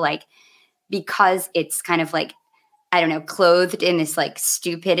do feel like because it's kind of like, I don't know, clothed in this like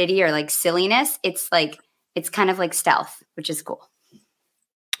stupidity or like silliness, it's kind of like stealth, which is cool.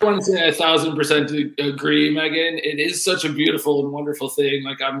 I want to say 1,000% agree, Megan. It is such a beautiful and wonderful thing.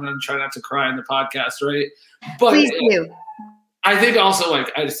 Like I'm going to try not to cry in the podcast, right? But please do. I think also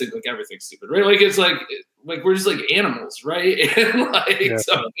like I just think like everything's stupid, right? Like it's like we're just like animals, right? And like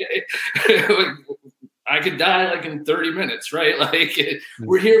so like, I could die like in 30 minutes, right? Like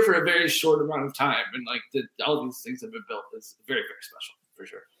we're here for a very short amount of time, and like all these things have been built is very, very special for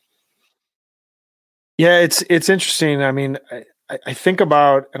sure. Yeah, it's interesting. I mean, I think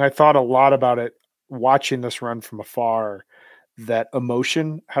about, and I thought a lot about it watching this run from afar, that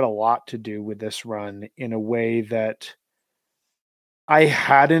emotion had a lot to do with this run in a way that I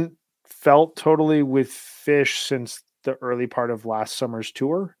hadn't felt totally with Fish since the early part of last summer's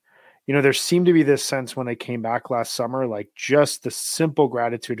tour. There seemed to be this sense when they came back last summer, like just the simple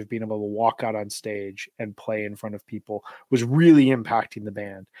gratitude of being able to walk out on stage and play in front of people was really impacting the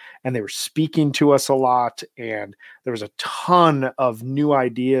band. And they were speaking to us a lot. And there was a ton of new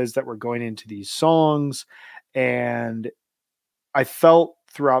ideas that were going into these songs. And I felt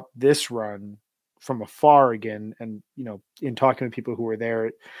throughout this run from afar again, and in talking to people who were there,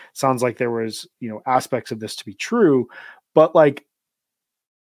 it sounds like there was aspects of this to be true, but like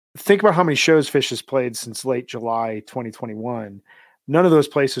think about how many shows Fish has played since late July 2021. None of those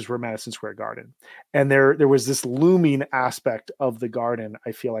places were Madison Square Garden, and there was this looming aspect of the Garden,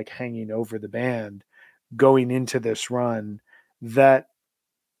 I feel like, hanging over the band going into this run that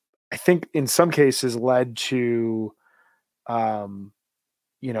I think in some cases led to a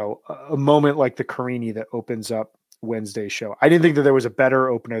moment like the Carini that opens up Wednesday's show. I didn't think that there was a better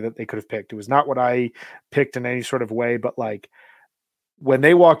opener that they could have picked. It was not what I picked in any sort of way, but like when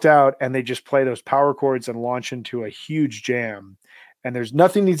they walked out and they just play those power chords and launch into a huge jam, and there's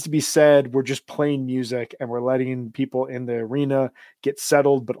nothing needs to be said. We're just playing music and we're letting people in the arena get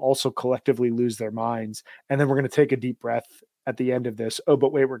settled, but also collectively lose their minds. And then we're going to take a deep breath at the end of this. Oh,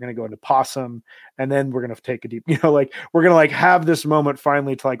 but wait, we're going to go into Possum, and then we're going to take a deep, like we're going to like have this moment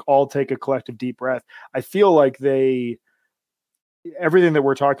finally to like all take a collective deep breath. I feel like everything that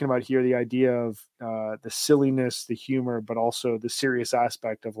we're talking about here, the idea of the silliness, the humor, but also the serious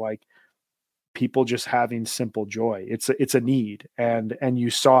aspect of like people just having simple joy. It's a need. And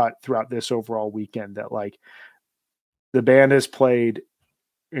you saw it throughout this overall weekend that like the band has played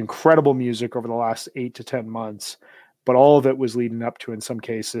incredible music over the last 8 to 10 months, but all of it was leading up to, in some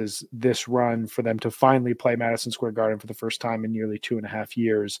cases, this run for them to finally play Madison Square Garden for the first time in nearly 2.5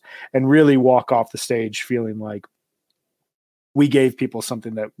 years and really walk off the stage feeling like we gave people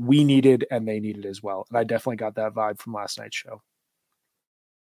something that we needed and they needed as well. And I definitely got that vibe from last night's show.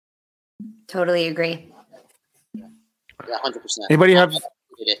 Totally agree. Yeah, 100%. Anybody have? Needed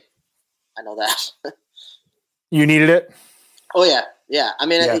it. I know that. You needed it? Oh yeah, yeah. I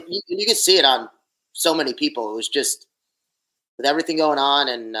mean, Yeah. you could see it on so many people. It was just with everything going on,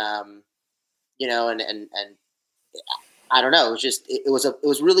 and you know, and I don't know. It was just it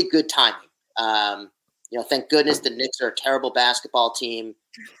was really good timing. You know, thank goodness the Knicks are a terrible basketball team.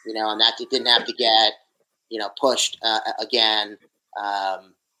 You know, and that didn't have to get pushed again.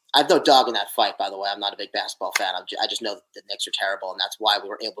 I have no dog in that fight, by the way. I'm not a big basketball fan. I just know that the Knicks are terrible, and that's why we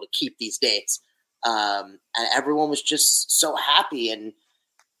were able to keep these dates. And everyone was just so happy. And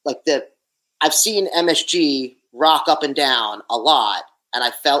like I've seen MSG rock up and down a lot, and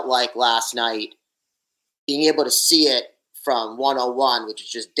I felt like last night being able to see it from 101, which is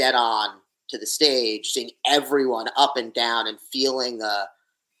just dead on, to the stage, seeing everyone up and down and feeling the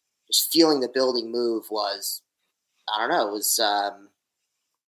building move was, I don't know, it was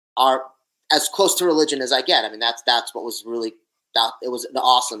as close to religion as I get. I mean, that's what was really it was an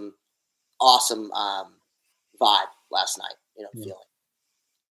awesome vibe last night. Feeling.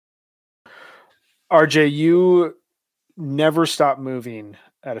 RJ, you never stop moving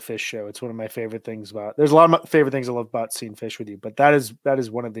at a Fish show. It's one of my favorite things there's a lot of favorite things I love about seeing Fish with you, but that is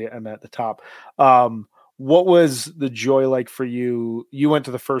one of them at the top. What was the joy like for you? You went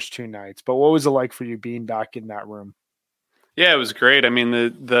to the first 2 nights, but what was it like for you being back in that room? Yeah, it was great. I mean,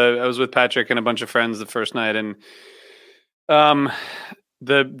 I was with Patrick and a bunch of friends the first night, and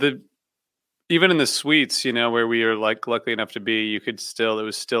the even in the suites, where we were like lucky enough to be, it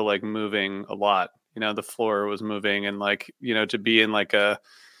was still like moving a lot. The floor was moving, and to be in like a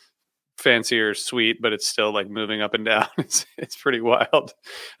fancier suite, but it's still like moving up and down. It's pretty wild.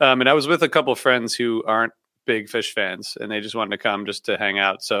 And I was with a couple of friends who aren't big Fish fans, and they just wanted to come just to hang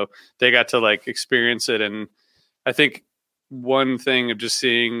out. So they got to like experience it. And I think one thing of just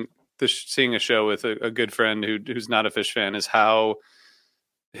seeing a show with a good friend who's not a Fish fan is how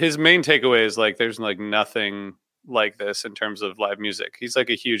his main takeaway is like, there's like nothing like this in terms of live music. He's like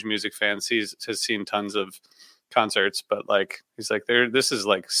a huge music fan. Has seen tons of concerts, but like, he's like, this is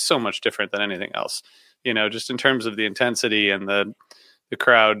like so much different than anything else, just in terms of the intensity and the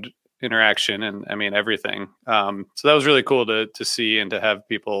crowd interaction. And I mean, everything. So that was really cool to see and to have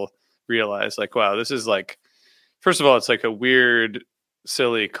people realize like, wow, this is like, first of all, it's like a weird,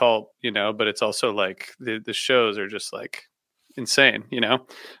 silly cult, but it's also like the shows are just like insane,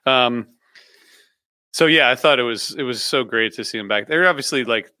 So yeah, I thought it was so great to see him back there. Obviously,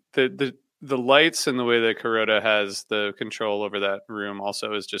 like the lights and the way that Kuroda has the control over that room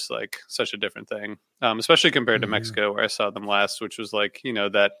also is just like such a different thing, especially compared to Mexico, where I saw them last, which was like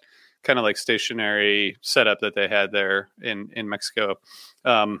that kind of like stationary setup that they had there in Mexico.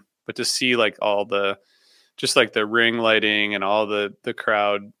 But to see like all the just like the ring lighting and all the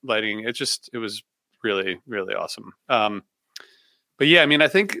crowd lighting, it was really, really awesome. But yeah, I mean, I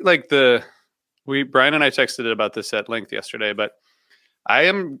think like Brian and I texted about this at length yesterday, but I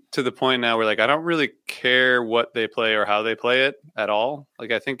am to the point now where like I don't really care what they play or how they play it at all.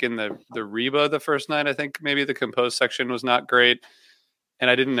 Like I think in the Reba the first night, I think maybe the composed section was not great,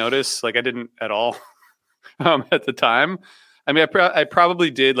 and I didn't notice. Like I didn't at all at the time. I mean, I probably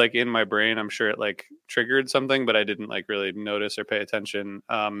did like in my brain. I'm sure it like triggered something, but I didn't like really notice or pay attention.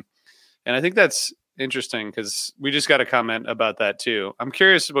 And I think that's interesting because we just got a comment about that too. I'm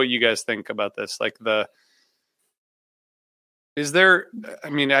curious what you guys think about this. Like I just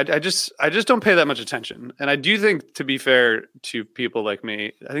don't pay that much attention. And I do think, to be fair to people like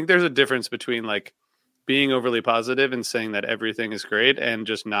me, I think there's a difference between like being overly positive and saying that everything is great and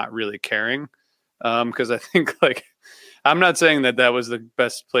just not really caring. Because I think like, I'm not saying that was the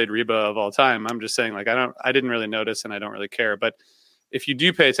best played Reba of all time. I'm just saying like, I didn't really notice and I don't really care. But if you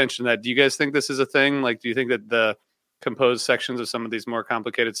do pay attention to that, do you guys think this is a thing? Like, do you think that the composed sections of some of these more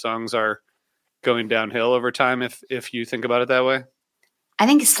complicated songs are going downhill over time if you think about it that way? I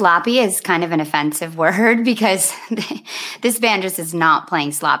think sloppy is kind of an offensive word because this band just is not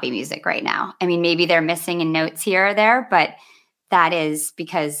playing sloppy music right now. I mean, maybe they're missing in notes here or there, but that is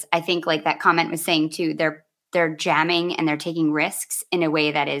because I think like that comment was saying too, they're jamming and they're taking risks in a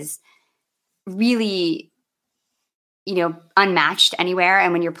way that is really, unmatched anywhere.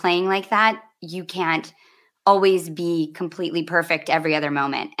 And when you're playing like that, you can't always be completely perfect every other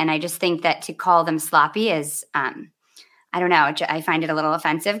moment. And I just think that to call them sloppy is I don't know. I find it a little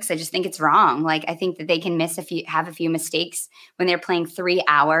offensive because I just think it's wrong. Like, I think that they can have a few mistakes when they're playing 3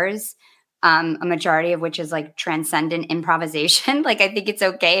 hours, a majority of which is like transcendent improvisation. Like, I think it's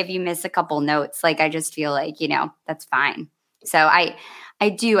okay if you miss a couple notes. Like, I just feel like, that's fine. So I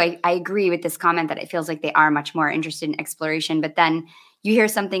agree with this comment that it feels like they are much more interested in exploration. But then you hear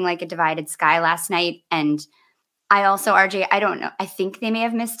something like A Divided Sky last night, and I also, RJ, I don't know. I think they may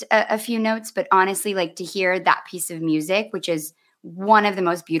have missed a few notes, but honestly, like, to hear that piece of music, which is one of the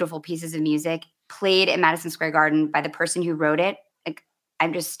most beautiful pieces of music played at Madison Square Garden by the person who wrote it, like,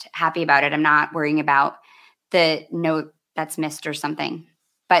 I'm just happy about it. I'm not worrying about the note that's missed or something.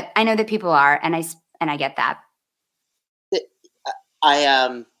 But I know that people are, and I get that.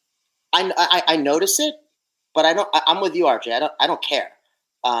 I notice it, but I'm with you, RJ. I don't care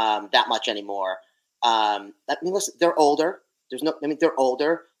that much anymore. Listen, they're older. They're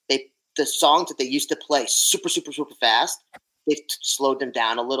older. The songs that they used to play super, super, super fast, they've slowed them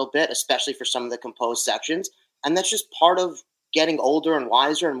down a little bit, especially for some of the composed sections. And that's just part of getting older and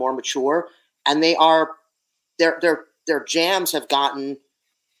wiser and more mature. And their jams have gotten,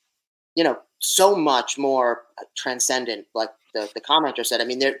 so much more transcendent. Like the commenter said, I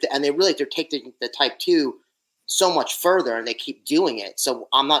mean, they're taking the Type 2 so much further, and they keep doing it. So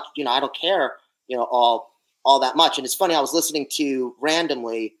I'm not, I don't care, all that much. And it's funny, I was listening to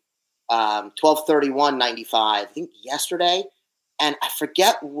randomly 12/31/95, I think yesterday, and I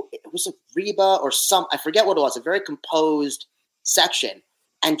forget, it was a Reba or I forget what it was, a very composed section,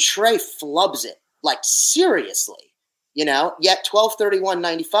 and Trey flubs it, like, seriously, yet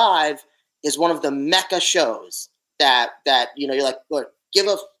 12/31/95 is one of the mecca shows that you're like, look, give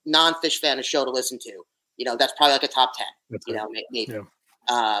a non-Fish fan a show to listen to. That's probably like a top 10, maybe.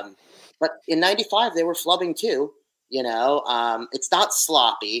 Yeah. But in 95, they were flubbing too, it's not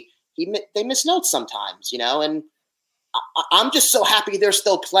sloppy. They miss notes sometimes, and I'm just so happy they're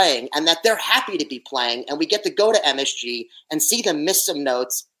still playing and that they're happy to be playing. And we get to go to MSG and see them miss some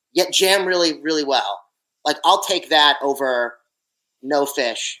notes, yet jam really, really well. Like, I'll take that over no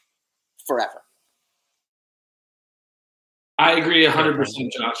Fish forever. I agree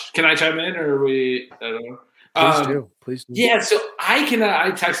 100%, Josh. Can I chime in, or are we? I don't know. Please do. Yeah, so I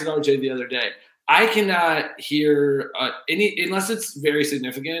texted RJ the other day. I cannot hear unless it's very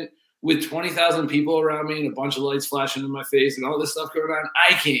significant, with 20,000 people around me and a bunch of lights flashing in my face and all this stuff going on.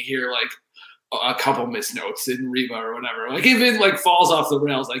 I can't hear like a couple missed notes in Reba or whatever. Like, if it like falls off the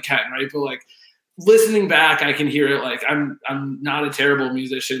rails, I can, right? But like, listening back, I can hear it. Like, I'm not a terrible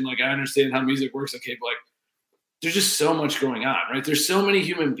musician. Like, I understand how music works. Okay, but like, there's just so much going on, right? There's so many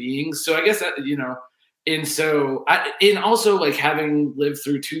human beings. So I guess that, and so and also, like, having lived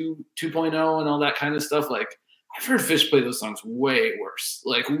through 2.0 and all that kind of stuff, like, I've heard Fish play those songs way worse,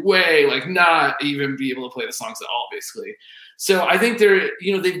 like not even be able to play the songs at all, basically. So I think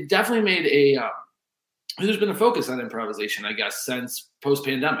they've definitely made there's been a focus on improvisation, I guess, since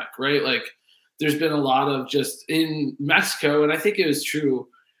post-pandemic, right? Like, there's been a lot of just in Mexico, and I think it was true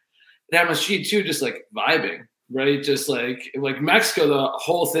at MSG too, just like vibing, right? Just like Mexico, the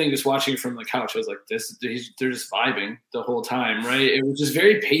whole thing, just watching it from the couch, I was like, they're just vibing the whole time, right? It was just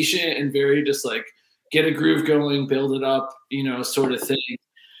very patient and very just like, get a groove going, build it up, sort of thing.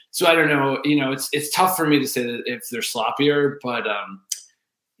 So I don't know, it's tough for me to say that if they're sloppier, but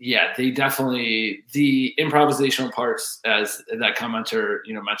yeah, they definitely, the improvisational parts, as that commenter,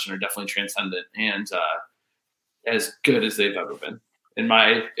 mentioned, are definitely transcendent and as good as they've ever been, in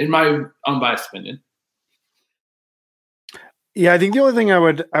my unbiased opinion. Yeah, I think the only thing I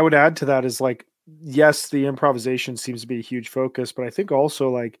would add to that is, like, yes, the improvisation seems to be a huge focus, but I think also,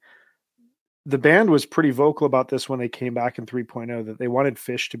 like, the band was pretty vocal about this when they came back in 3.0, that they wanted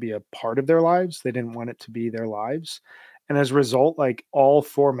Fish to be a part of their lives. They didn't want it to be their lives. And as a result, like, all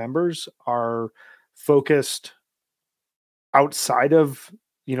 4 members are focused outside of,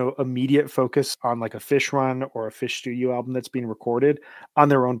 immediate focus on like a Fish run or a Fish studio album that's being recorded, on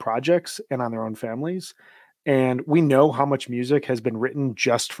their own projects and on their own families. And we know how much music has been written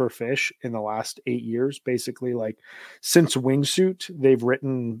just for Fish in the last 8 years. Basically, like, since Wingsuit, they've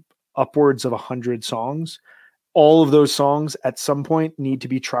written upwards of 100 songs. All of those songs at some point need to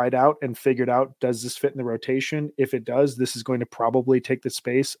be tried out and figured out. Does this fit in the rotation? If it does, this is going to probably take the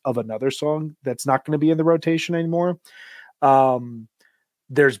space of another song that's not going to be in the rotation anymore.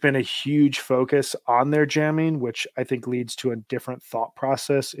 There's been a huge focus on their jamming, which I think leads to a different thought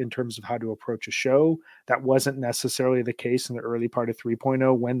process in terms of how to approach a show. That wasn't necessarily the case in the early part of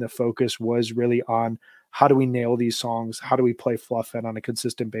 3.0, when the focus was really on, how do we nail these songs? How do we play Fluffhead on a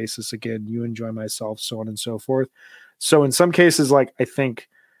consistent basis? Again, You Enjoy Myself, so on and so forth. So in some cases, like, I think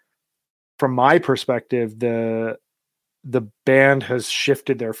from my perspective, the the band has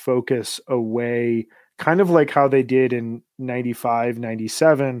shifted their focus away, kind of like how they did in 95,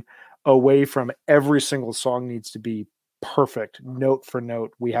 97, away from every single song needs to be perfect note for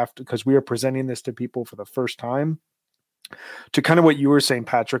note. We have to, because we are presenting this to people for the first time, to kind of what you were saying,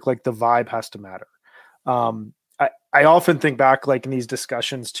 Patrick, like the vibe has to matter. I often think back, like in these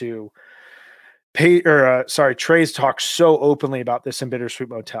discussions to Trey's talks so openly about this in Bittersweet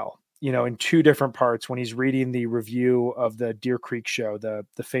Motel, you know, in two different parts, when he's reading the review of the Deer Creek show, the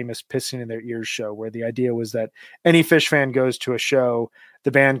famous Pissing in Their Ears show, where the idea was that any Phish fan goes to a show,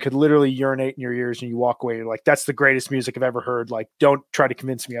 the band could literally urinate in your ears and you walk away, you're like, that's the greatest music I've ever heard. Like, don't try to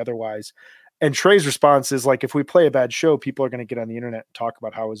convince me otherwise. And Trey's response is like, if we play a bad show, people are going to get on the internet and talk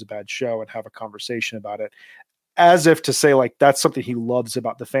about how it was a bad show and have a conversation about it. As if to say, like, that's something he loves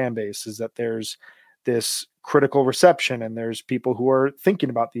about the fan base, is that there's this critical reception and there's people who are thinking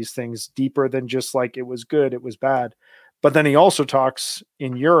about these things deeper than just like, it was good, it was bad. But then he also talks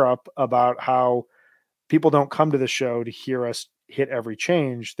in Europe about how people don't come to the show to hear us hit every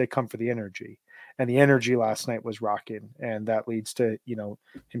change. They come for the energy. And the energy last night was rocking. And that leads to, you know,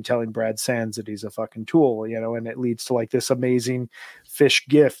 him telling Brad Sands that he's a fucking tool, you know, and it leads to like this amazing Phish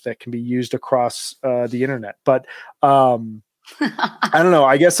GIF that can be used across the internet. But I don't know.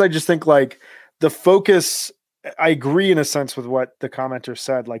 I guess I just think like the focus, I agree in a sense with what the commenter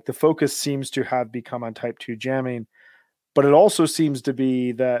said. Like the focus seems to have become on Type 2 jamming, but it also seems to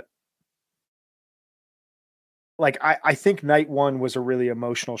be that, like, I think night one was a really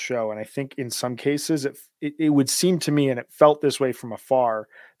emotional show. And I think in some cases it would seem to me, and it felt this way from afar,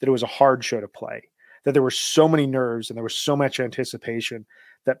 that it was a hard show to play, that there were so many nerves and there was so much anticipation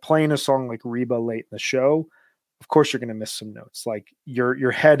that playing a song like Reba late in the show, of course you're going to miss some notes. Like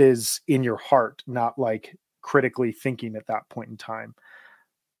your head is in your heart, not like critically thinking at that point in time.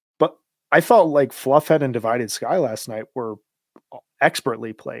 But I felt like Fluffhead and Divided Sky last night were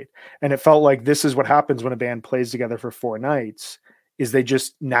expertly played. And it felt like this is what happens when a band plays together for 4 nights, is they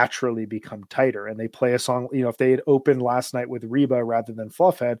just naturally become tighter and they play a song. You know, if they had opened last night with Reba rather than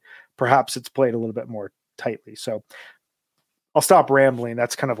Fluffhead, perhaps it's played a little bit more tightly. So I'll stop rambling.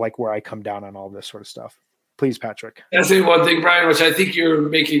 That's kind of like where I come down on all this sort of stuff. Please, Patrick. I'll say one thing, Brian, which I think you're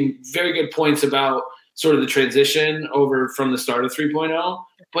making very good points about sort of the transition over from the start of 3.0.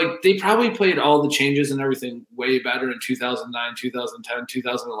 Like they probably played all the changes and everything way better in 2009, 2010,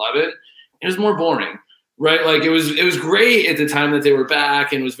 2011. It was more boring, right? Like it was great at the time that they were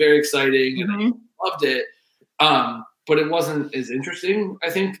back and it was very exciting and I loved it. But it wasn't as interesting, I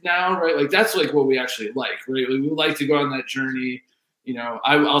think, now, right? Like that's like what we actually like, right? Like, we like to go on that journey. You know,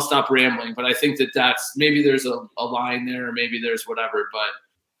 I'll stop rambling, but I think that's maybe there's a line there, or maybe there's whatever. But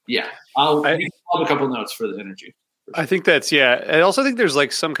yeah, I'll have a couple notes for the energy. I think that's, yeah. I also think there's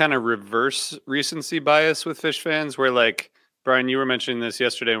like some kind of reverse recency bias with Phish fans where, like, Brian, you were mentioning this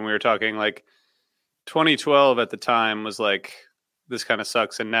yesterday when we were talking, like 2012 at the time was like, this kind of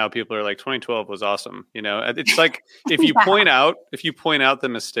sucks. And now people are like, 2012 was awesome. You know, it's like, if you point out the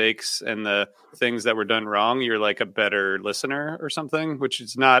mistakes and the things that were done wrong, you're like a better listener or something, which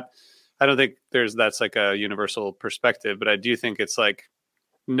is not, I don't think that's like a universal perspective, but I do think it's like,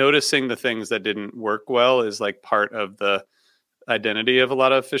 noticing the things that didn't work well is like part of the identity of a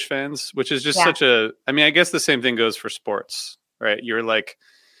lot of Phish fans, which is just I mean, I guess the same thing goes for sports, right? You're like,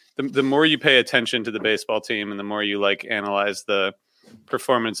 the more you pay attention to the baseball team and the more you like analyze the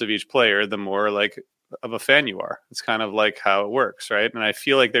performance of each player, the more like of a fan you are. It's kind of like how it works, right? And I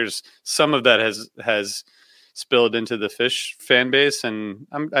feel like there's some of that has spilled into the Phish fan base, and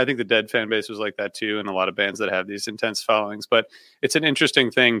I think the Dead fan base was like that too, and a lot of bands that have these intense followings. But it's an interesting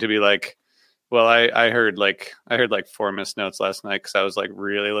thing to be like, well, I heard like 4 missed notes last night because I was like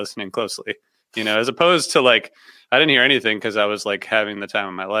really listening closely, you know, as opposed to like I didn't hear anything because I was like having the time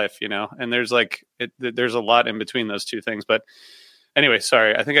of my life, you know. And there's like there's a lot in between those two things. But anyway,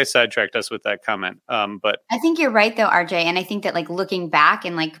 sorry, I think I sidetracked us with that comment. But I think you're right though, RJ, and I think that like looking back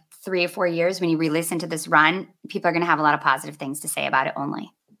in like 3 or 4 years when you re-listen to this run, people are going to have a lot of positive things to say about it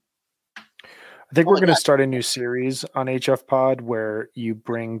only. I think we're going to start a new series on HFPod where you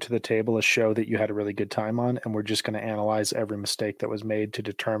bring to the table a show that you had a really good time on, and we're just going to analyze every mistake that was made to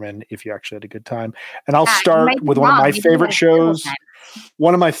determine if you actually had a good time. And I'll start with one of my favorite shows.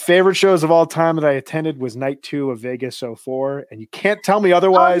 One of my favorite shows of all time that I attended was night 2 of Vegas 04, and you can't tell me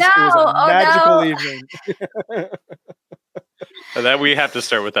otherwise. It was a magical evening. That we have to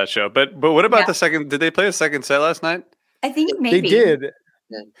start with that show. But what about the second? Did they play a second set last night? I think maybe they did.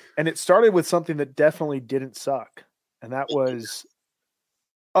 And it started with something that definitely didn't suck. And that was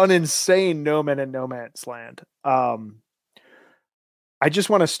an insane No Man in No Man's Land. I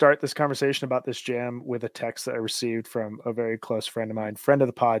just want to start this conversation about this jam with a text that I received from a very close friend of mine, friend of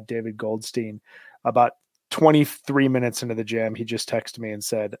the pod, David Goldstein. About 23 minutes into the jam, he just texted me and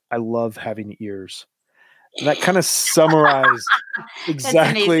said, "I love having ears." And that kind of summarized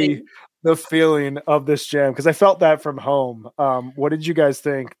exactly the feeling of this jam, because I felt that from home. What did you guys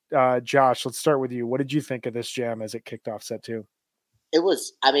think? Josh, let's start with you. What did you think of this jam as it kicked off set 2? It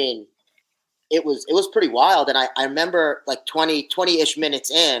was pretty wild. And I remember like 20-ish minutes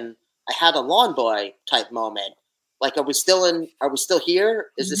in, I had a Lawn Boy type moment. Like, are we still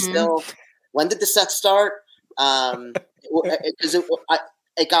here? Is it still, when did the set start? Because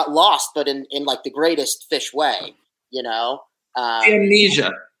it got lost, but in like the greatest Fish way, you know?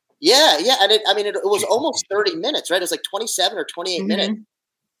 Amnesia. Yeah. And it was almost 30 minutes, right? It was like 27 or 28 minutes. And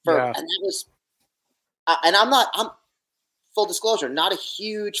that was, and I'm full disclosure, not a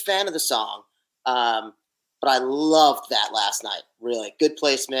huge fan of the song. But I loved that last night. Really good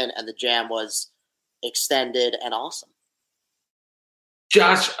placement, and the jam was extended and awesome.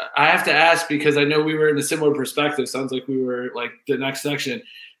 Josh, I have to ask, because I know we were in a similar perspective. Sounds like we were like the next section.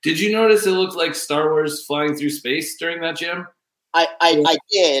 Did you notice it looked like Star Wars flying through space during that jam? I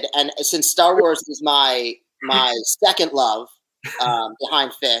did, and since Star Wars is my second love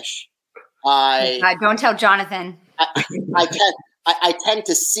behind Fish, don't tell Jonathan. I tend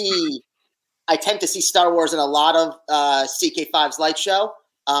to see Star Wars in a lot of CK5's light show.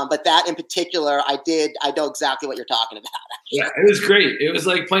 But that in particular, I know exactly what you're talking about. Actually. Yeah, it was great. It was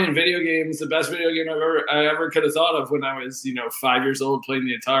like playing video games, the best video game I ever could have thought of when I was, 5 years old playing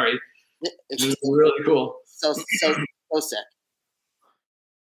the Atari. It was really cool. So sick.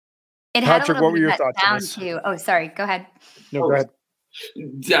 It had Patrick, what were your thoughts on this? Too. Oh, sorry. Go ahead. No, go ahead.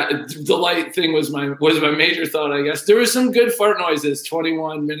 Yeah, the light thing was my major thought, I guess. There was some good fart noises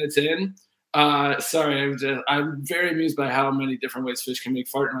 21 minutes in. Sorry, I'm very amused by how many different ways Fish can make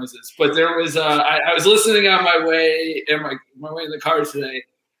fart noises. But there was I was listening on my way in my way in the car today,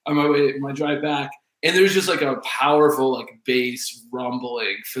 on my drive back, and there was just like a powerful like bass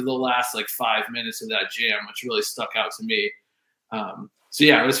rumbling for the last like 5 minutes of that jam, which really stuck out to me. So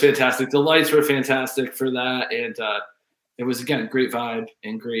yeah, it was fantastic. The lights were fantastic for that, and it was again great vibe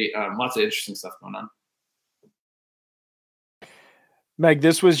and great lots of interesting stuff going on. Meg,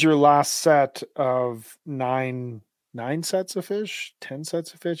 this was your last set of nine sets of Fish, 10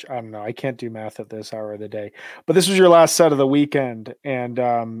 sets of Fish. I don't know. I can't do math at this hour of the day, but this was your last set of the weekend. And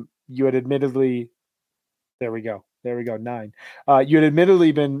you had admittedly, there we go, 9. You had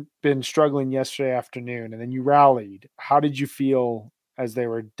admittedly been struggling yesterday afternoon, and then you rallied. How did you feel as they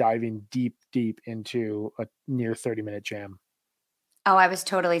were diving deep into a near 30-minute jam? Oh, I was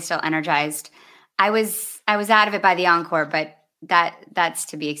totally still energized. I was out of it by the encore, but that's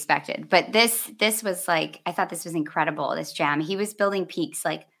to be expected. But this was like, I thought this was incredible, this jam. He was building peaks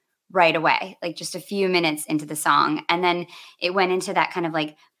like right away, like just a few minutes into the song. And then it went into that kind of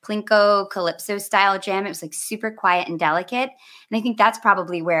like Plinko Calypso style jam. It was like super quiet and delicate. And I think that's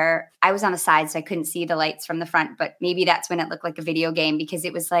probably where I was on the side, so I couldn't see the lights from the front, but maybe that's when it looked like a video game, because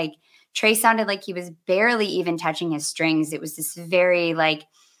it was like Trey sounded like he was barely even touching his strings. It was this very like,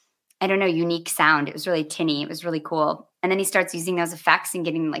 I don't know, unique sound. It was really tinny. It was really cool. And then he starts using those effects and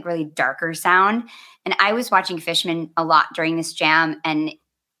getting like really darker sound. And I was watching Fishman a lot during this jam, and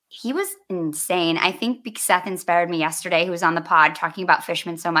he was insane. I think because Seth inspired me yesterday, who was on the pod talking about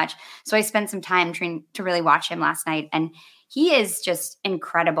Fishman so much. So I spent some time trying to really watch him last night. And he is just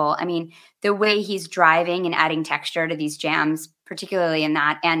incredible. I mean, the way he's driving and adding texture to these jams, particularly in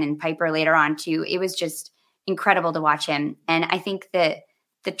that and in Piper later on too, it was just incredible to watch him. And I think that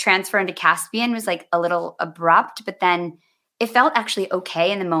the transfer into Caspian was like a little abrupt, but then it felt actually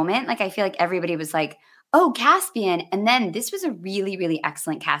okay in the moment. Like I feel like everybody was like, oh, Caspian. And then this was a really, really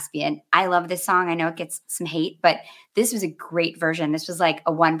excellent Caspian. I love this song. I know it gets some hate, but this was a great version. This was like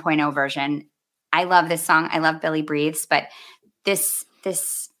a 1.0 version. I love this song. I love Billy Breathes, but this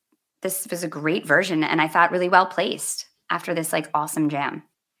was a great version, and I thought really well placed after this like awesome jam.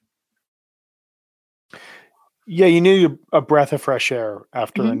 Yeah, you knew a breath of fresh air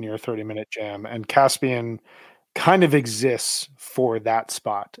after a near 30-minute jam, and Caspian kind of exists for that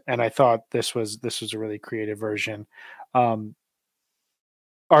spot. And I thought this was a really creative version. RJ,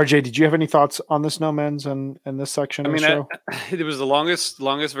 did you have any thoughts on this No Men's and this section of the show? It was the longest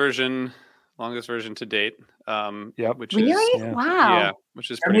version to date. Yep. Which really? is Wow. Yeah,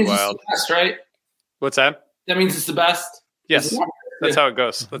 which is pretty wild. It's the best, right? What's that? That means it's the best. Yes, that's how it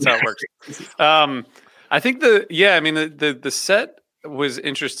goes. That's how it works. I think the set was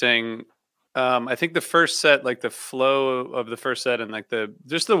interesting. I think the first set, like the flow of the first set and like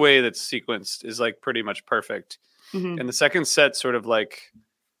just the way that's sequenced is like pretty much perfect. And the second set sort of like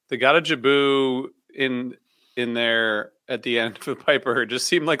they got a Jaboo in there at the end of the Piper. It just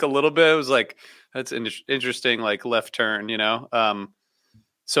seemed like a little bit. It was like that's interesting, like left turn, you know.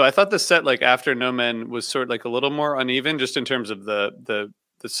 So I thought the set like after No Men was sort of like a little more uneven, just in terms of the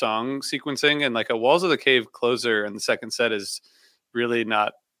song sequencing, and like a Walls of the Cave closer in the second set is really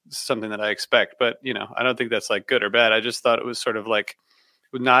not something that I expect. But you know, I don't think that's like good or bad. I just thought it was sort of like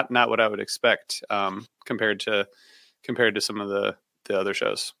not what I would expect compared to some of the other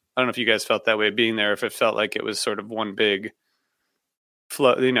shows. I don't know if you guys felt that way being there, if it felt like it was sort of one big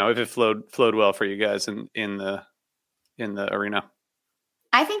flow, you know, if it flowed well for you guys in the arena.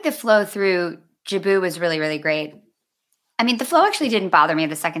 I think the flow through Jaboo was really, really great. I mean, the flow actually didn't bother me in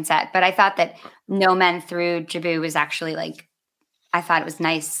the second set, but I thought that No Men through Jaboo was actually like, I thought it was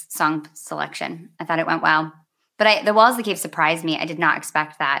nice song selection. I thought it went well. But the Walls of the Cave surprised me. I did not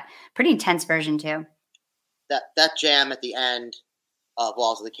expect that. Pretty intense version too. That jam at the end of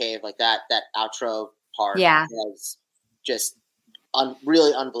Walls of the Cave, like that outro part, was just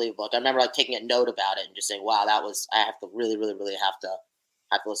really unbelievable. Like, I remember like taking a note about it and just saying, "Wow, that was." I have to really, really, really have to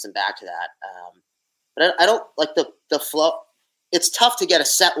listen back to that. But I don't like the flow. It's tough to get a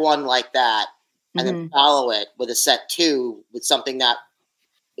set one like that and then follow it with a set two with something that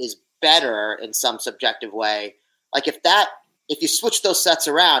is better in some subjective way. Like if you switch those sets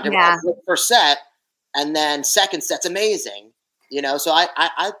around, first set and then second set's amazing, you know. So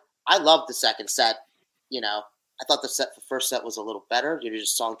I love the second set. You know, I thought the first set was a little better. You're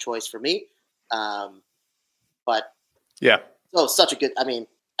just song choice for me, but yeah. So such a good. I mean,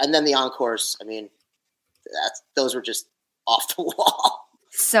 and then the encores. I mean, those were just off the wall.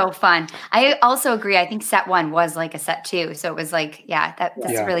 So fun. I also agree. I think set one was like a set two, so it was like, that's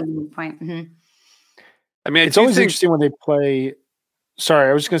a really good point. Mm-hmm. I mean, it's always interesting when they play. Sorry,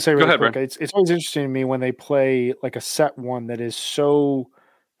 I was just going to say really quick. Brian. It's always interesting to me when they play like a set one that is so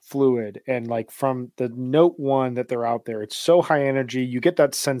fluid and like from the note one that they're out there, it's so high energy. You get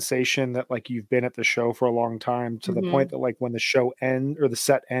that sensation that like you've been at the show for a long time to the point that like when the show ends or the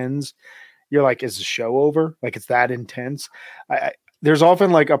set ends, you're like, is the show over? Like it's that intense. There's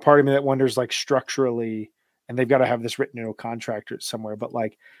often like a part of me that wonders like structurally, and they've got to have this written into a contract somewhere, but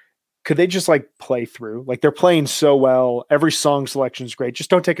like, could they just like play through? Like they're playing so well. Every song selection is great.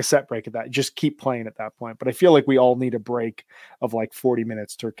 Just don't take a set break at that. Just keep playing at that point. But I feel like we all need a break of like 40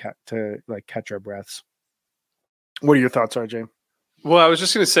 minutes to like catch our breaths. What are your thoughts, RJ? Well, I was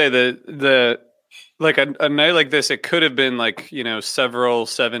just going to say that like a night like this, it could have been like, you know, several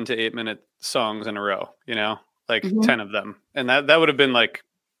 7 to 8 minute songs in a row, you know, like 10 of them. And that would have been like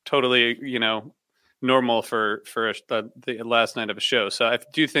totally, you know, normal for the last night of a show. So I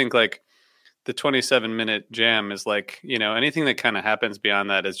do think like the 27-minute jam is like, you know, anything that kind of happens beyond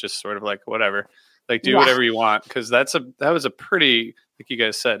that is just sort of like whatever, like do whatever you want. Cause that was a pretty, like you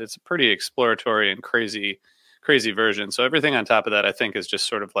guys said, it's a pretty exploratory and crazy version. So everything on top of that, I think is just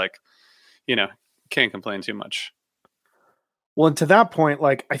sort of like, you know, can't complain too much. Well, and to that point,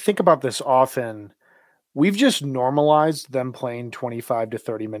 like I think about this often. We've just normalized them playing 25 to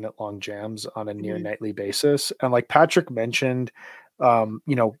 30 minute long jams on a near nightly basis. And like Patrick mentioned, you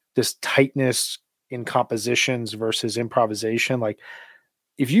know, this tightness in compositions versus improvisation. Like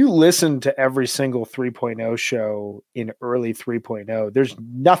if you listen to every single 3.0 show in early 3.0, there's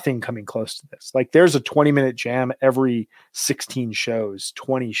nothing coming close to this. Like there's a 20-minute jam every 16 shows,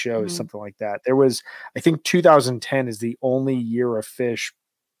 20 shows, something like that. There was, I think 2010 is the only year of Phish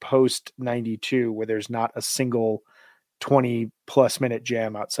post 92 where there's not a single 20 plus minute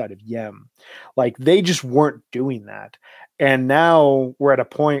jam outside of Yem. Like they just weren't doing that. And now we're at a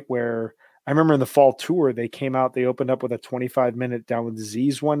point where I remember in the fall tour, they came out, they opened up with a 25-minute Down with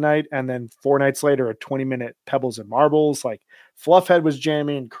Disease one night. And then 4 nights later, a 20-minute Pebbles and Marbles. Like Fluffhead was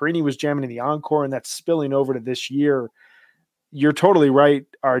jamming, Carini was jamming in the encore, and that's spilling over to this year. You're totally right,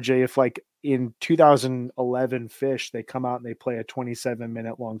 RJ. If like in 2011 Phish, they come out and they play a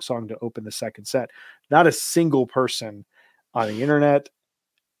 27-minute long song to open the second set. Not a single person on the internet,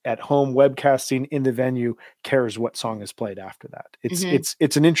 at home, webcasting, in the venue cares what song is played after that.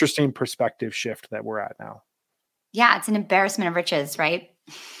 It's an interesting perspective shift that we're at now. Yeah, it's an embarrassment of riches, right?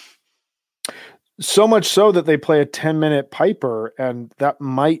 So much so that they play a 10-minute Piper, and that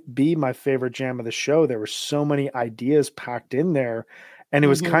might be my favorite jam of the show. There were so many ideas packed in there. And it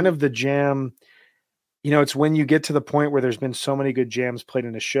was kind of the jam, you know, it's when you get to the point where there's been so many good jams played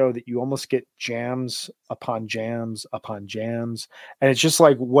in a show that you almost get jams upon jams upon jams. And it's just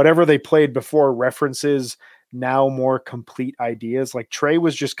like whatever they played before references now more complete ideas. Like Trey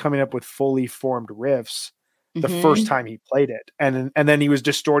was just coming up with fully formed riffs the first time he played it. And then he was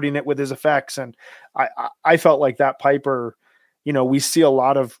distorting it with his effects. And I felt like that Piper, you know, we see a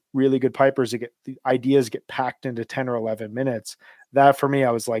lot of really good Pipers that the ideas get packed into 10 or 11 minutes. That for me,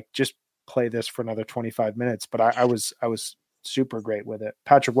 I was like, just play this for another 25 minutes. But I was super great with it.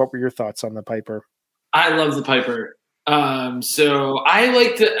 Patrick, what were your thoughts on the Piper? I love the Piper. So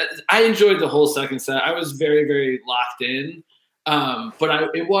I enjoyed the whole second set. I was very, very locked in.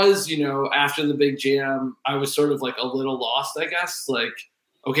 But it was, you know, after the big jam, I was sort of like a little lost, I guess. Like,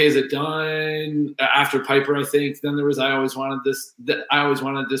 okay, is it done? After Piper, I think. Then there was I Always Wanted This. I Always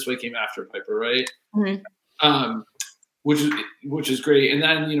Wanted This Way came after Piper, right? Mm-hmm. Which is great. And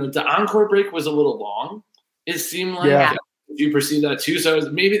then, you know, the encore break was a little long. It seemed like if you perceive that too. So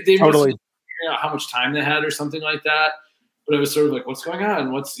maybe they were figuring out how much time they had or something like that. But I was sort of like, what's going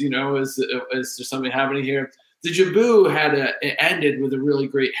on? What's, you know, is there something happening here? The Jaboo it ended with a really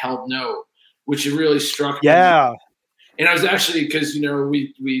great held note, which really struck me. Yeah. And I was actually, because, you know,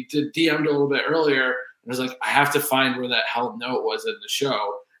 we did DM'd a little bit earlier. And I was like, I have to find where that held note was in the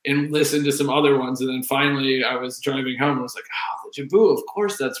show and listen to some other ones. And then finally I was driving home and I was like, oh, the Jaboo, of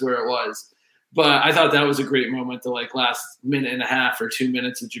course that's where it was. But I thought that was a great moment. The like last minute and a half or 2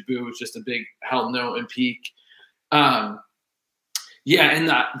 minutes of Jaboo was just a big held note and peak. Yeah, and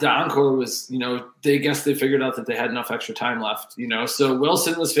the encore was, you know, they figured out that they had enough extra time left, you know. So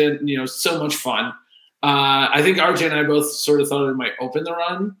Wilson was, so much fun. I think RJ and I both sort of thought it might open the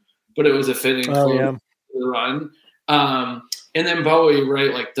run, but it was a fitting close to the run. And then Bowie,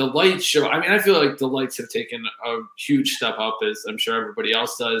 right, like the lights show. I mean, I feel like the lights have taken a huge step up, as I'm sure everybody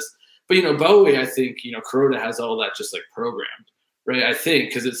else does. But, you know, Bowie, I think, you know, Kuroda has all that just like programmed, right? I think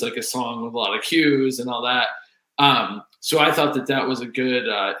because it's like a song with a lot of cues and all that. So I thought that was a good,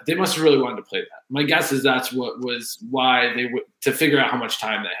 they must have really wanted to play that. My guess is that's why they would, to figure out how much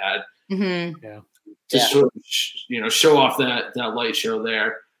time they had. Mm-hmm. Yeah. To sort of, you know, show off that light show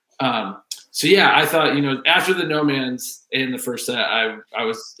there. So yeah, I thought, you know, after the No Man's in the first set, I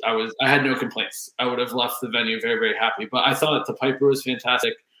had no complaints. I would have left the venue very, very happy, but I thought the Piper was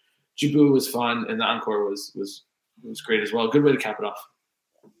fantastic. Jaboo was fun. And the encore was great as well. Good way to cap it off.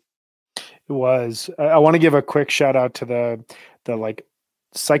 It was. I want to give a quick shout out to the like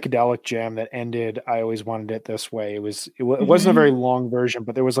psychedelic jam that ended. I Always Wanted It This Way. It wasn't a very long version,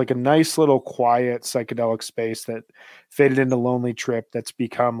 but there was like a nice little quiet psychedelic space that faded into Lonely Trip. That's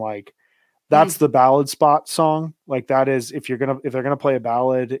become like, that's the ballad spot song. Like that is, if they're gonna play a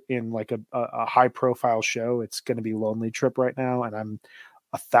ballad in like a high profile show, it's going to be Lonely Trip right now. And I'm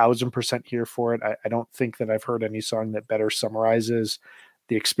 1,000% here for it. I don't think that I've heard any song that better summarizes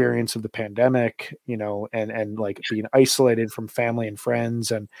the experience of the pandemic, you know, and like being isolated from family and friends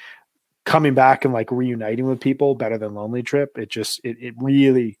and coming back and like reuniting with people better than Lonely Trip. It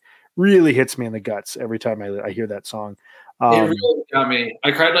really, really hits me in the guts every time I hear that song. It really got me.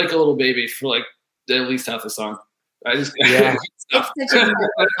 I cried like a little baby for like at least half the song. It's such a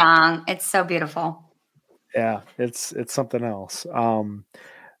beautiful song. It's so beautiful. Yeah, it's something else.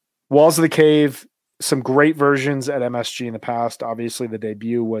 Walls of the Cave, some great versions at MSG in the past. Obviously, the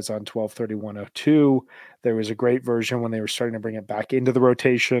debut was on 12/31/02. There was a great version when they were starting to bring it back into the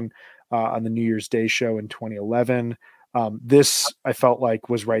rotation on the New Year's Day show in 2011. This I felt like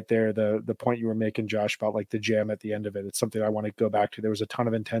was right there. The point you were making, Josh, about like the jam at the end of it. It's something I want to go back to. There was a ton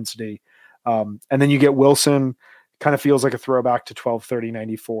of intensity. And then you get Wilson, kind of feels like a throwback to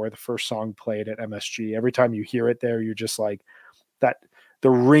 12/30/94, the first song played at MSG. Every time you hear it there, you're just like that. The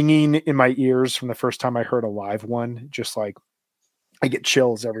ringing in my ears from the first time I heard a live one, just like I get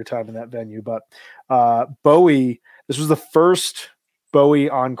chills every time in that venue. But Bowie, this was the first Bowie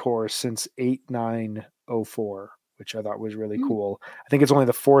encore since 8/9/04, which I thought was really cool. I think it's only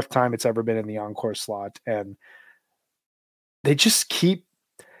the fourth time it's ever been in the encore slot. And they just keep,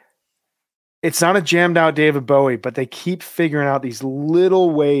 it's not a jammed out David Bowie, but they keep figuring out these little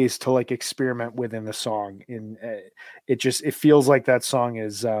ways to like experiment within the song. And it feels like that song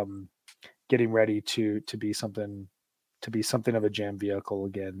is getting ready to be something of a jam vehicle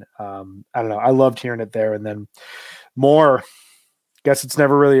again. I don't know. I loved hearing it there. And then more, guess it's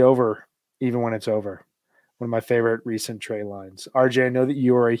never really over, even when it's over. One of my favorite recent Trey lines. RJ, I know that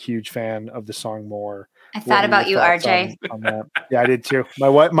you are a huge fan of the song More. I thought about you, RJ. On that? Yeah, I did too. My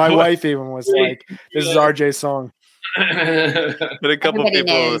wife even was like, "This is RJ's song." But a couple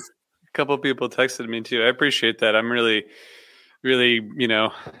people texted me too. I appreciate that. I'm really, really, you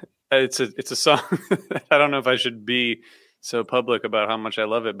know, it's a song. I don't know if I should be so public about how much I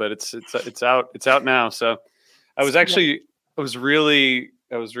love it, but it's out now. So I was really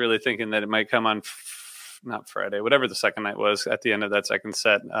thinking that it might come on not Friday, whatever the second night was at the end of that second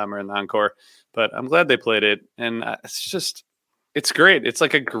set, or in the encore. But I'm glad they played it, and it's great. It's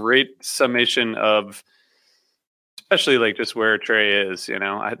like a great summation of, especially like just where Trey is.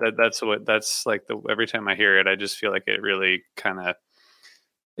 That's like every time I hear it, I just feel like it really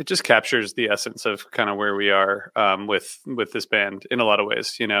it just captures the essence of kind of where we are with this band in a lot of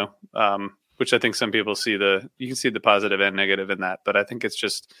ways. Which I think some people you can see the positive and negative in that, but I think it's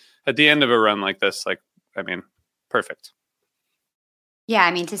just at the end of a run like this, perfect. Yeah.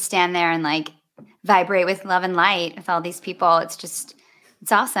 I mean, to stand there and like vibrate with love and light with all these people, it's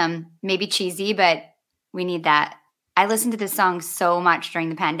awesome. Maybe cheesy, but we need that. I listened to this song so much during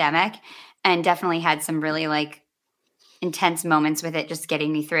the pandemic and definitely had some really like intense moments with it, just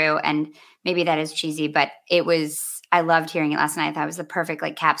getting me through. And maybe that is cheesy, but I loved hearing it last night. I thought it was the perfect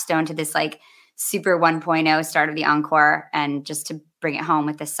like capstone to this like super 1.0 start of the encore, and just to bring it home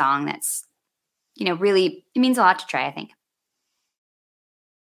with this song that's, really, it means a lot to Trey, I think.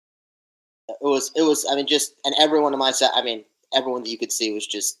 It was, I mean, just, and everyone in my set, I mean, everyone that you could see was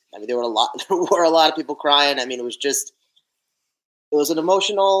just, I mean, there were a lot of people crying. I mean, it was an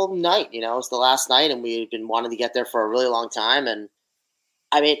emotional night, it was the last night, and we had been wanting to get there for a really long time. And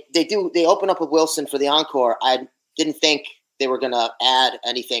I mean, they open up with Wilson for the encore. I didn't think they were going to add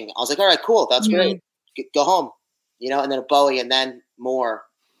anything. I was like, all right, cool. That's great. Go home, and then a Bowie and then more.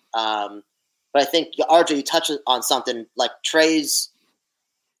 But I think, RJ, you touched on something like Trey's,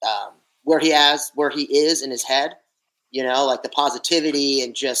 where he is in his head, like the positivity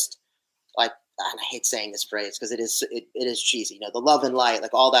and just like, and I hate saying this phrase because it is cheesy, the love and light,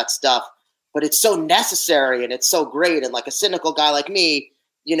 like all that stuff, but it's so necessary and it's so great. And like a cynical guy like me,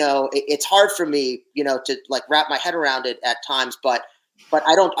 it's hard for me, to like wrap my head around it at times, but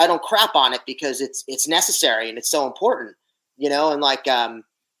I don't crap on it because it's necessary and it's so important, and like, I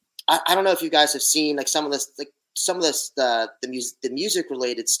don't know if you guys have seen like some of this, the music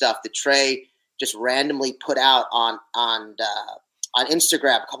related stuff that Trey just randomly put out on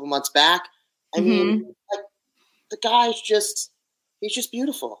Instagram a couple months back. I mean, like, the guy's he's just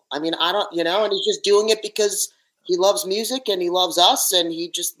beautiful. I mean, and he's just doing it because he loves music and he loves us and he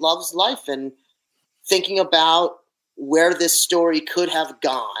just loves life, and thinking about where this story could have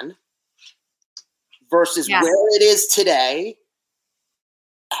gone versus where it is today.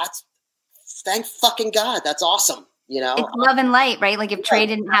 That's, thank fucking God. That's awesome. It's love and light, right? Like if Trey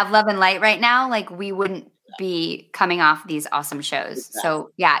didn't have love and light right now, like we wouldn't be coming off these awesome shows. Exactly.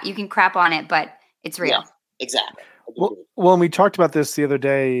 So yeah, you can crap on it, but it's real. Yeah, exactly. Well, and we talked about this the other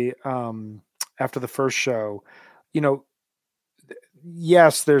day after the first show.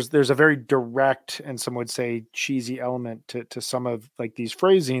 Yes, there's a very direct and some would say cheesy element to some of like these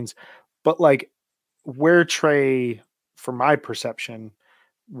phrasings, but like where Trey, from my perception,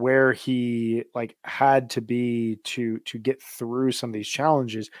 where he like had to be to get through some of these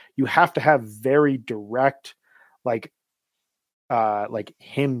challenges, you have to have very direct like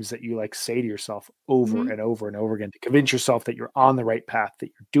hymns that you like say to yourself over and over and over again to convince yourself that you're on the right path, that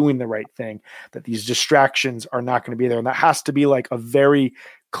you're doing the right thing, that these distractions are not going to be there. And that has to be like a very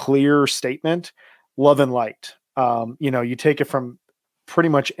clear statement. Love and light. You take it from pretty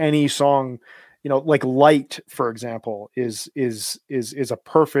much any song, like Light, for example, is a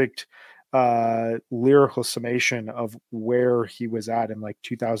perfect lyrical summation of where he was at in like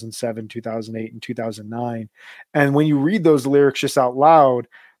 2007, 2008, and 2009. And when you read those lyrics just out loud,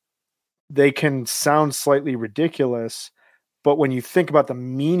 they can sound slightly ridiculous, but when you think about the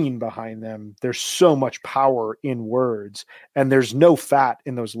meaning behind them, there's so much power in words, and there's no fat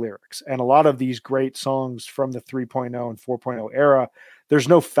in those lyrics. And a lot of these great songs from the 3.0 and 4.0 era, there's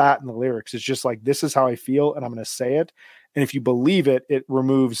no fat in the lyrics. It's just like, this is how I feel, and I'm going to say it. And if you believe it, it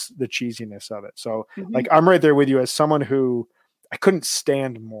removes the cheesiness of it. So like, I'm right there with you as someone who I couldn't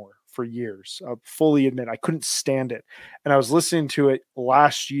stand more for years. I'll fully admit I couldn't stand it. And I was listening to it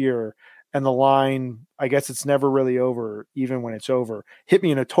last year, and the line, I guess it's never really over, even when it's over, hit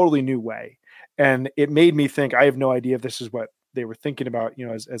me in a totally new way. And it made me think, I have no idea if this is what they were thinking about,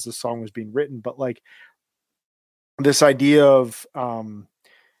 as the song was being written, but like this idea of,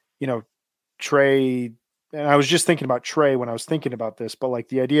 Trey, and I was just thinking about Trey when I was thinking about this, but like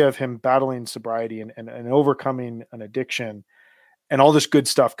the idea of him battling sobriety and overcoming an addiction, and all this good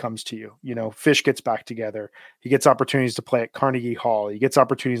stuff comes to you. Fish gets back together. He gets opportunities to play at Carnegie Hall. He gets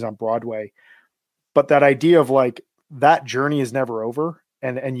opportunities on Broadway. But that idea of like, that journey is never over,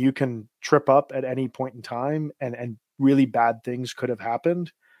 and you can trip up at any point in time, and really bad things could have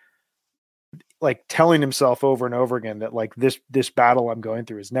happened. Like telling himself over and over again that like this battle I'm going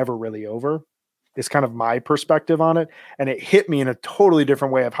through is never really over is kind of my perspective on it. And it hit me in a totally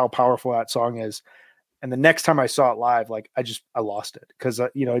different way of how powerful that song is. And the next time I saw it live, like I lost it because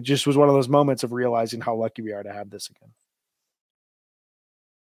it just was one of those moments of realizing how lucky we are to have this again.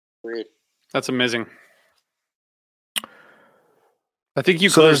 Great. That's amazing. I think you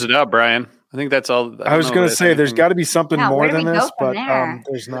closed it out, Brian. I think that's all. I was going to say there's got to be something more than this, but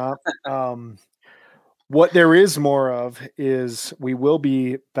there's not. What there is more of is we will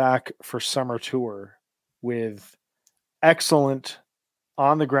be back for summer tour with excellent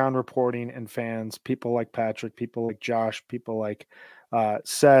on the ground reporting and fans, people like Patrick, people like Josh, people like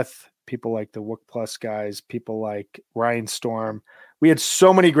Seth, people like the Wook Plus guys, people like Ryan Storm. We had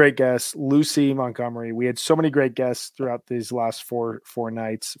so many great guests, Lucy Montgomery. We had so many great guests throughout these last four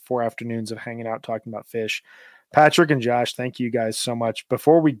nights, 4 afternoons of hanging out, talking about fish. Patrick and Josh, thank you guys so much.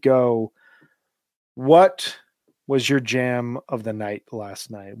 Before we go, what was your jam of the night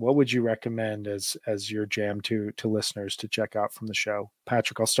last night? What would you recommend as your jam to listeners to check out from the show?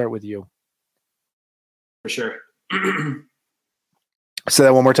 Patrick, I'll start with you. For sure. Say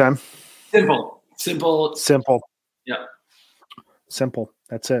that one more time. Simple. Yeah. Simple.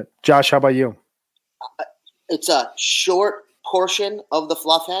 That's it. Josh, how about you? It's a short portion of the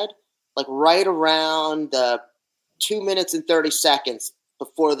fluff head, like right around the 2 minutes and 30 seconds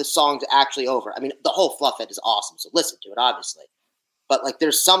before the song's actually over. I mean, the whole fluff head is awesome, so listen to it, obviously. But like,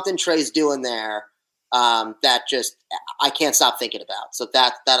 there's something Trey's doing there that just I can't stop thinking about. So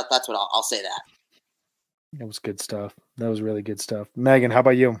that's what I'll say that. That was good stuff. That was really good stuff. Megan, how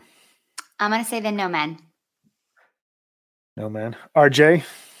about you? I'm going to say the No Man. No Man. RJ?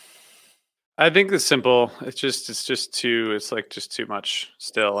 I think it's simple. It's just too much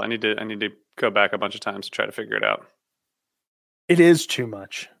still. I need to go back a bunch of times to try to figure it out. It is too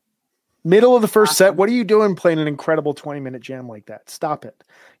much. Middle of the first set. What are you doing playing an incredible 20-minute jam like that? Stop it.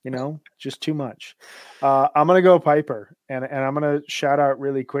 Just too much. I'm going to go Piper and I'm going to shout out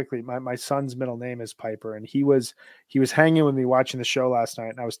really quickly. My son's middle name is Piper, and he was hanging with me watching the show last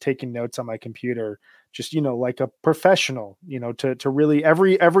night, and I was taking notes on my computer, just, like a professional, to really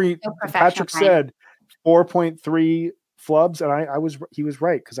every Patrick said 4.3 flubs, and he was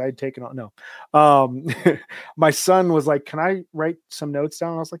right because I had taken on my son was like, can I write some notes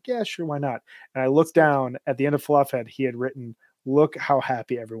down? I was like, yeah, sure, why not? And I looked down at the end of Fluffhead, he had written, look how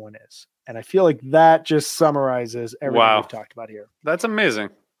happy everyone is. And I feel like that just summarizes everything we've talked about here. That's amazing.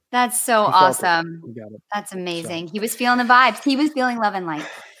 That's so awesome. That's amazing. He was feeling the vibes. He was feeling love and light.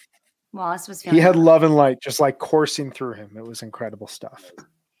 Wallace was feeling. He had love and light just like coursing through him. It was incredible stuff.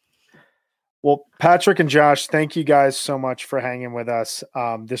 Well, Patrick and Josh, thank you guys so much for hanging with us.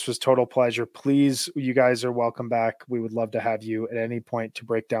 This was total pleasure. Please, you guys are welcome back. We would love to have you at any point to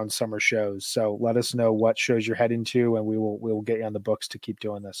break down summer shows. So let us know what shows you're heading to, and we will get you on the books to keep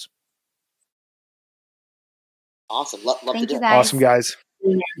doing this. Awesome. Love to do it. Awesome, guys.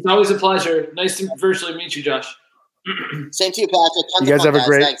 It's always a pleasure. Nice to virtually meet you, Josh. Same to you, Patrick. You guys have a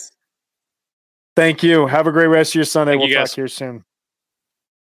great. Thanks. Thank you. Have a great rest of your Sunday. We'll talk here soon.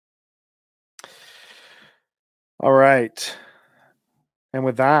 All right. And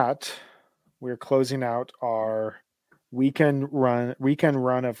with that, we're closing out our weekend run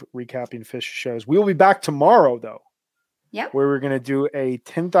of recapping fish shows. We will be back tomorrow, though. Yep. Where we're going to do a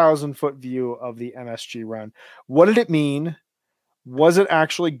 10,000-foot view of the MSG run. What did it mean? Was it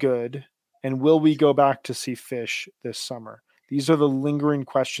actually good? And will we go back to see fish this summer? These are the lingering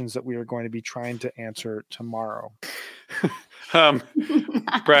questions that we are going to be trying to answer tomorrow. Brian,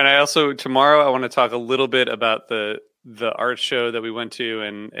 tomorrow I want to talk a little bit about the art show that we went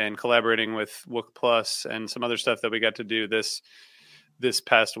to and collaborating with Wook Plus and some other stuff that we got to do this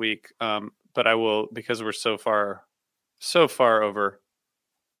past week. But I will, because we're so far over,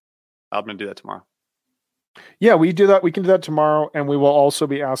 I'm going to do that tomorrow. Yeah, we do that. We can do that tomorrow. And we will also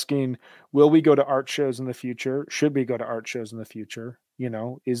be asking, will we go to art shows in the future? Should we go to art shows in the future?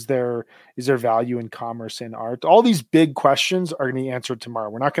 Is there value in commerce in art? All these big questions are going to be answered tomorrow.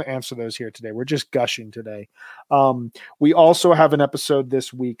 We're not going to answer those here today. We're just gushing today. We also have an episode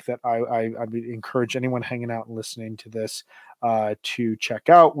this week that I would encourage anyone hanging out and listening to this to check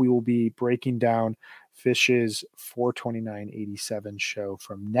out. We will be breaking down Fish's 429.87 show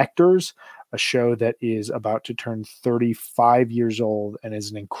from Nectars, a show that is about to turn 35 years old and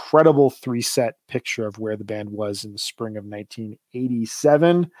is an incredible 3-set picture of where the band was in the spring of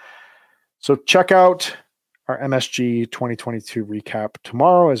 1987. So check out our MSG 2022 recap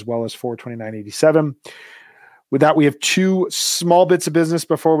tomorrow, as well as 429.87. With that, we have 2 small bits of business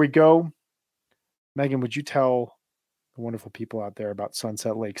before we go. Megan, would you tell the wonderful people out there about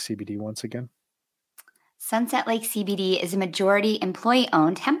Sunset Lake CBD once again? Sunset Lake CBD is a majority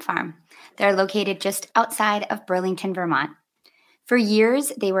employee-owned hemp farm. They're located just outside of Burlington, Vermont. For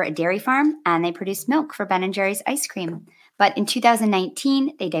years, they were a dairy farm and they produced milk for Ben & Jerry's ice cream. But in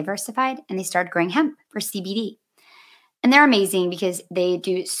 2019, they diversified and they started growing hemp for CBD. And they're amazing because they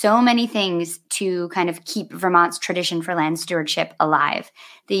do so many things to kind of keep Vermont's tradition for land stewardship alive.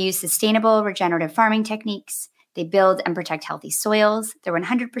 They use sustainable regenerative farming techniques. They build and protect healthy soils. They're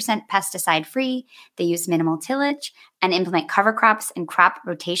 100% pesticide-free. They use minimal tillage and implement cover crops and crop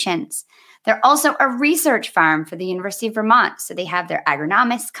rotations. They're also a research farm for the University of Vermont. So they have their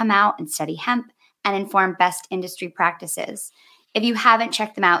agronomists come out and study hemp and inform best industry practices. If you haven't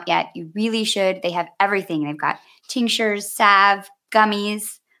checked them out yet, you really should. They have everything. They've got tinctures, salve,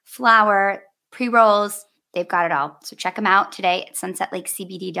 gummies, flour, pre-rolls. They've got it all. So check them out today at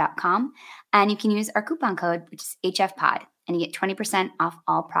sunsetlakecbd.com. And you can use our coupon code, which is HFPod, and you get 20% off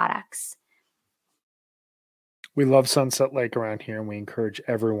all products. We love Sunset Lake around here, and we encourage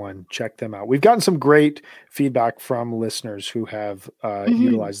everyone check them out. We've gotten some great feedback from listeners who have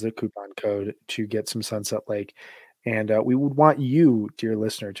utilized the coupon code to get some Sunset Lake. And we would want you, dear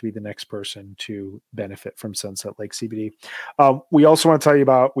listener, to be the next person to benefit from Sunset Lake CBD. We also want to tell you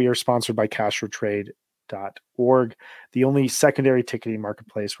about, we are sponsored by CashOrTrade.org, the only secondary ticketing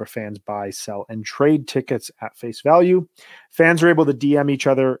marketplace where fans buy, sell, and trade tickets at face value. Fans are able to DM each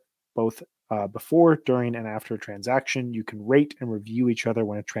other both before, during, and after a transaction. You can rate and review each other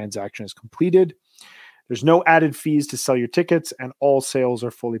when a transaction is completed. There's no added fees to sell your tickets, and all sales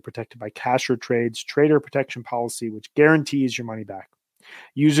are fully protected by Cash or Trade's trader protection policy, which guarantees your money back.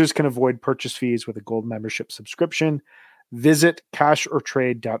 Users can avoid purchase fees with a gold membership subscription. Visit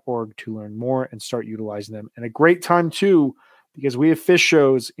cashortrade.org to learn more and start utilizing them. And a great time, too, because we have fish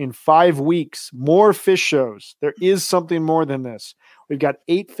shows in 5 weeks. More fish shows. There is something more than this. We've got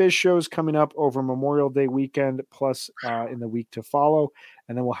 8 fish shows coming up over Memorial Day weekend, plus in the week to follow.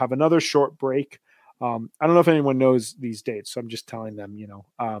 And then we'll have another short break. I don't know if anyone knows these dates, so I'm just telling them,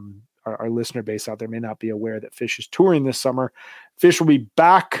 our listener base out there may not be aware that Fish is touring this summer. Fish will be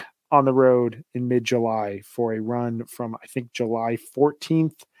back on the road in mid-July for a run from, I think, July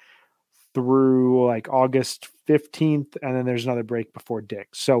 14th through like August 15th. And then there's another break before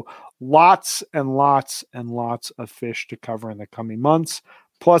Dick's. So lots and lots and lots of Fish to cover in the coming months.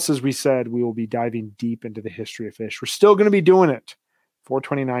 Plus, as we said, we will be diving deep into the history of Fish. We're still going to be doing it.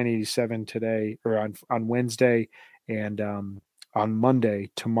 429.87 today, or on Wednesday, and on Monday,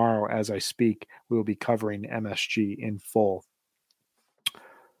 tomorrow, as I speak, we will be covering MSG in full.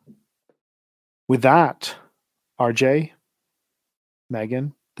 With that, RJ,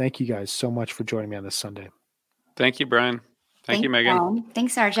 Megan, thank you guys so much for joining me on this Sunday. Thank you, Brian. Thank you, Megan. Brian.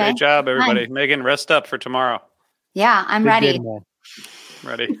 Thanks, RJ. Great job, everybody. Megan, rest up for tomorrow. Yeah, I'm ready.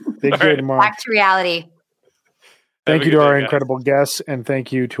 Ready. Big day tomorrow. Back to reality. Thank you to our incredible guests, and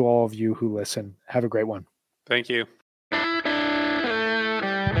thank you to all of you who listen. Have a great one. Thank you.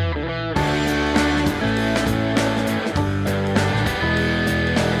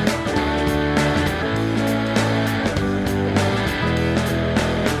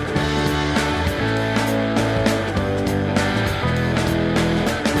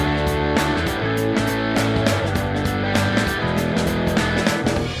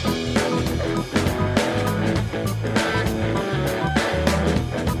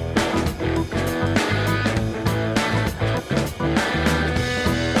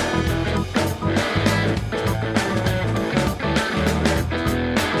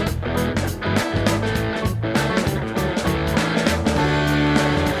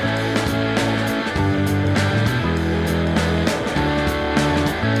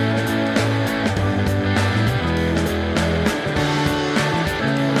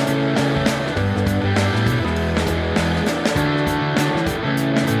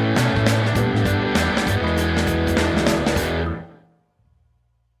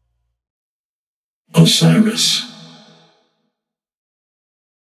 Osiris.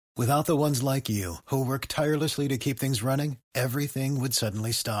 Without the ones like you, who work tirelessly to keep things running, everything would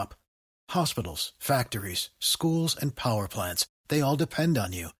suddenly stop. Hospitals, factories, schools, and power plants, they all depend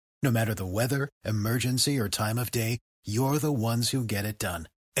on you. No matter the weather, emergency, or time of day, you're the ones who get it done.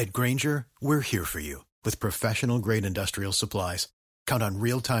 At Grainger, we're here for you with professional-grade industrial supplies. Count on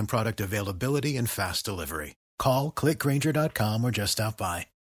real-time product availability and fast delivery. Call, click Grainger.com, or just stop by.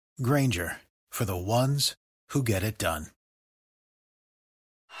 Grainger, for the ones who get it done.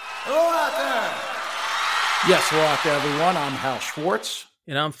 Hello out there! Yes, hello out there, everyone. I'm Hal Schwartz.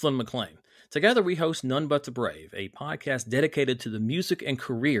 And I'm Flynn McLean. Together we host None But the Brave, a podcast dedicated to the music and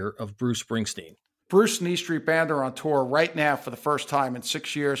career of Bruce Springsteen. Bruce and E Street Band are on tour right now for the first time in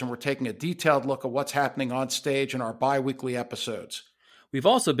 6 years, and we're taking a detailed look at what's happening on stage in our bi-weekly episodes. We've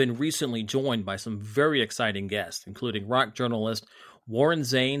also been recently joined by some very exciting guests, including rock journalist Warren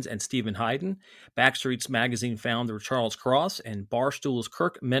Zanes and Stephen Hayden, Backstreet's Magazine founder Charles Cross, and Barstool's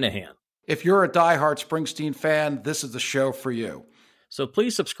Kirk Minahan. If you're a diehard Springsteen fan, this is the show for you. So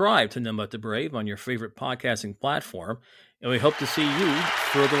please subscribe to None But the Brave on your favorite podcasting platform, and we hope to see you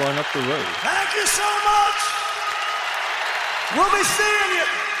further on up the road. Thank you so much. We'll be seeing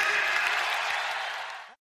you.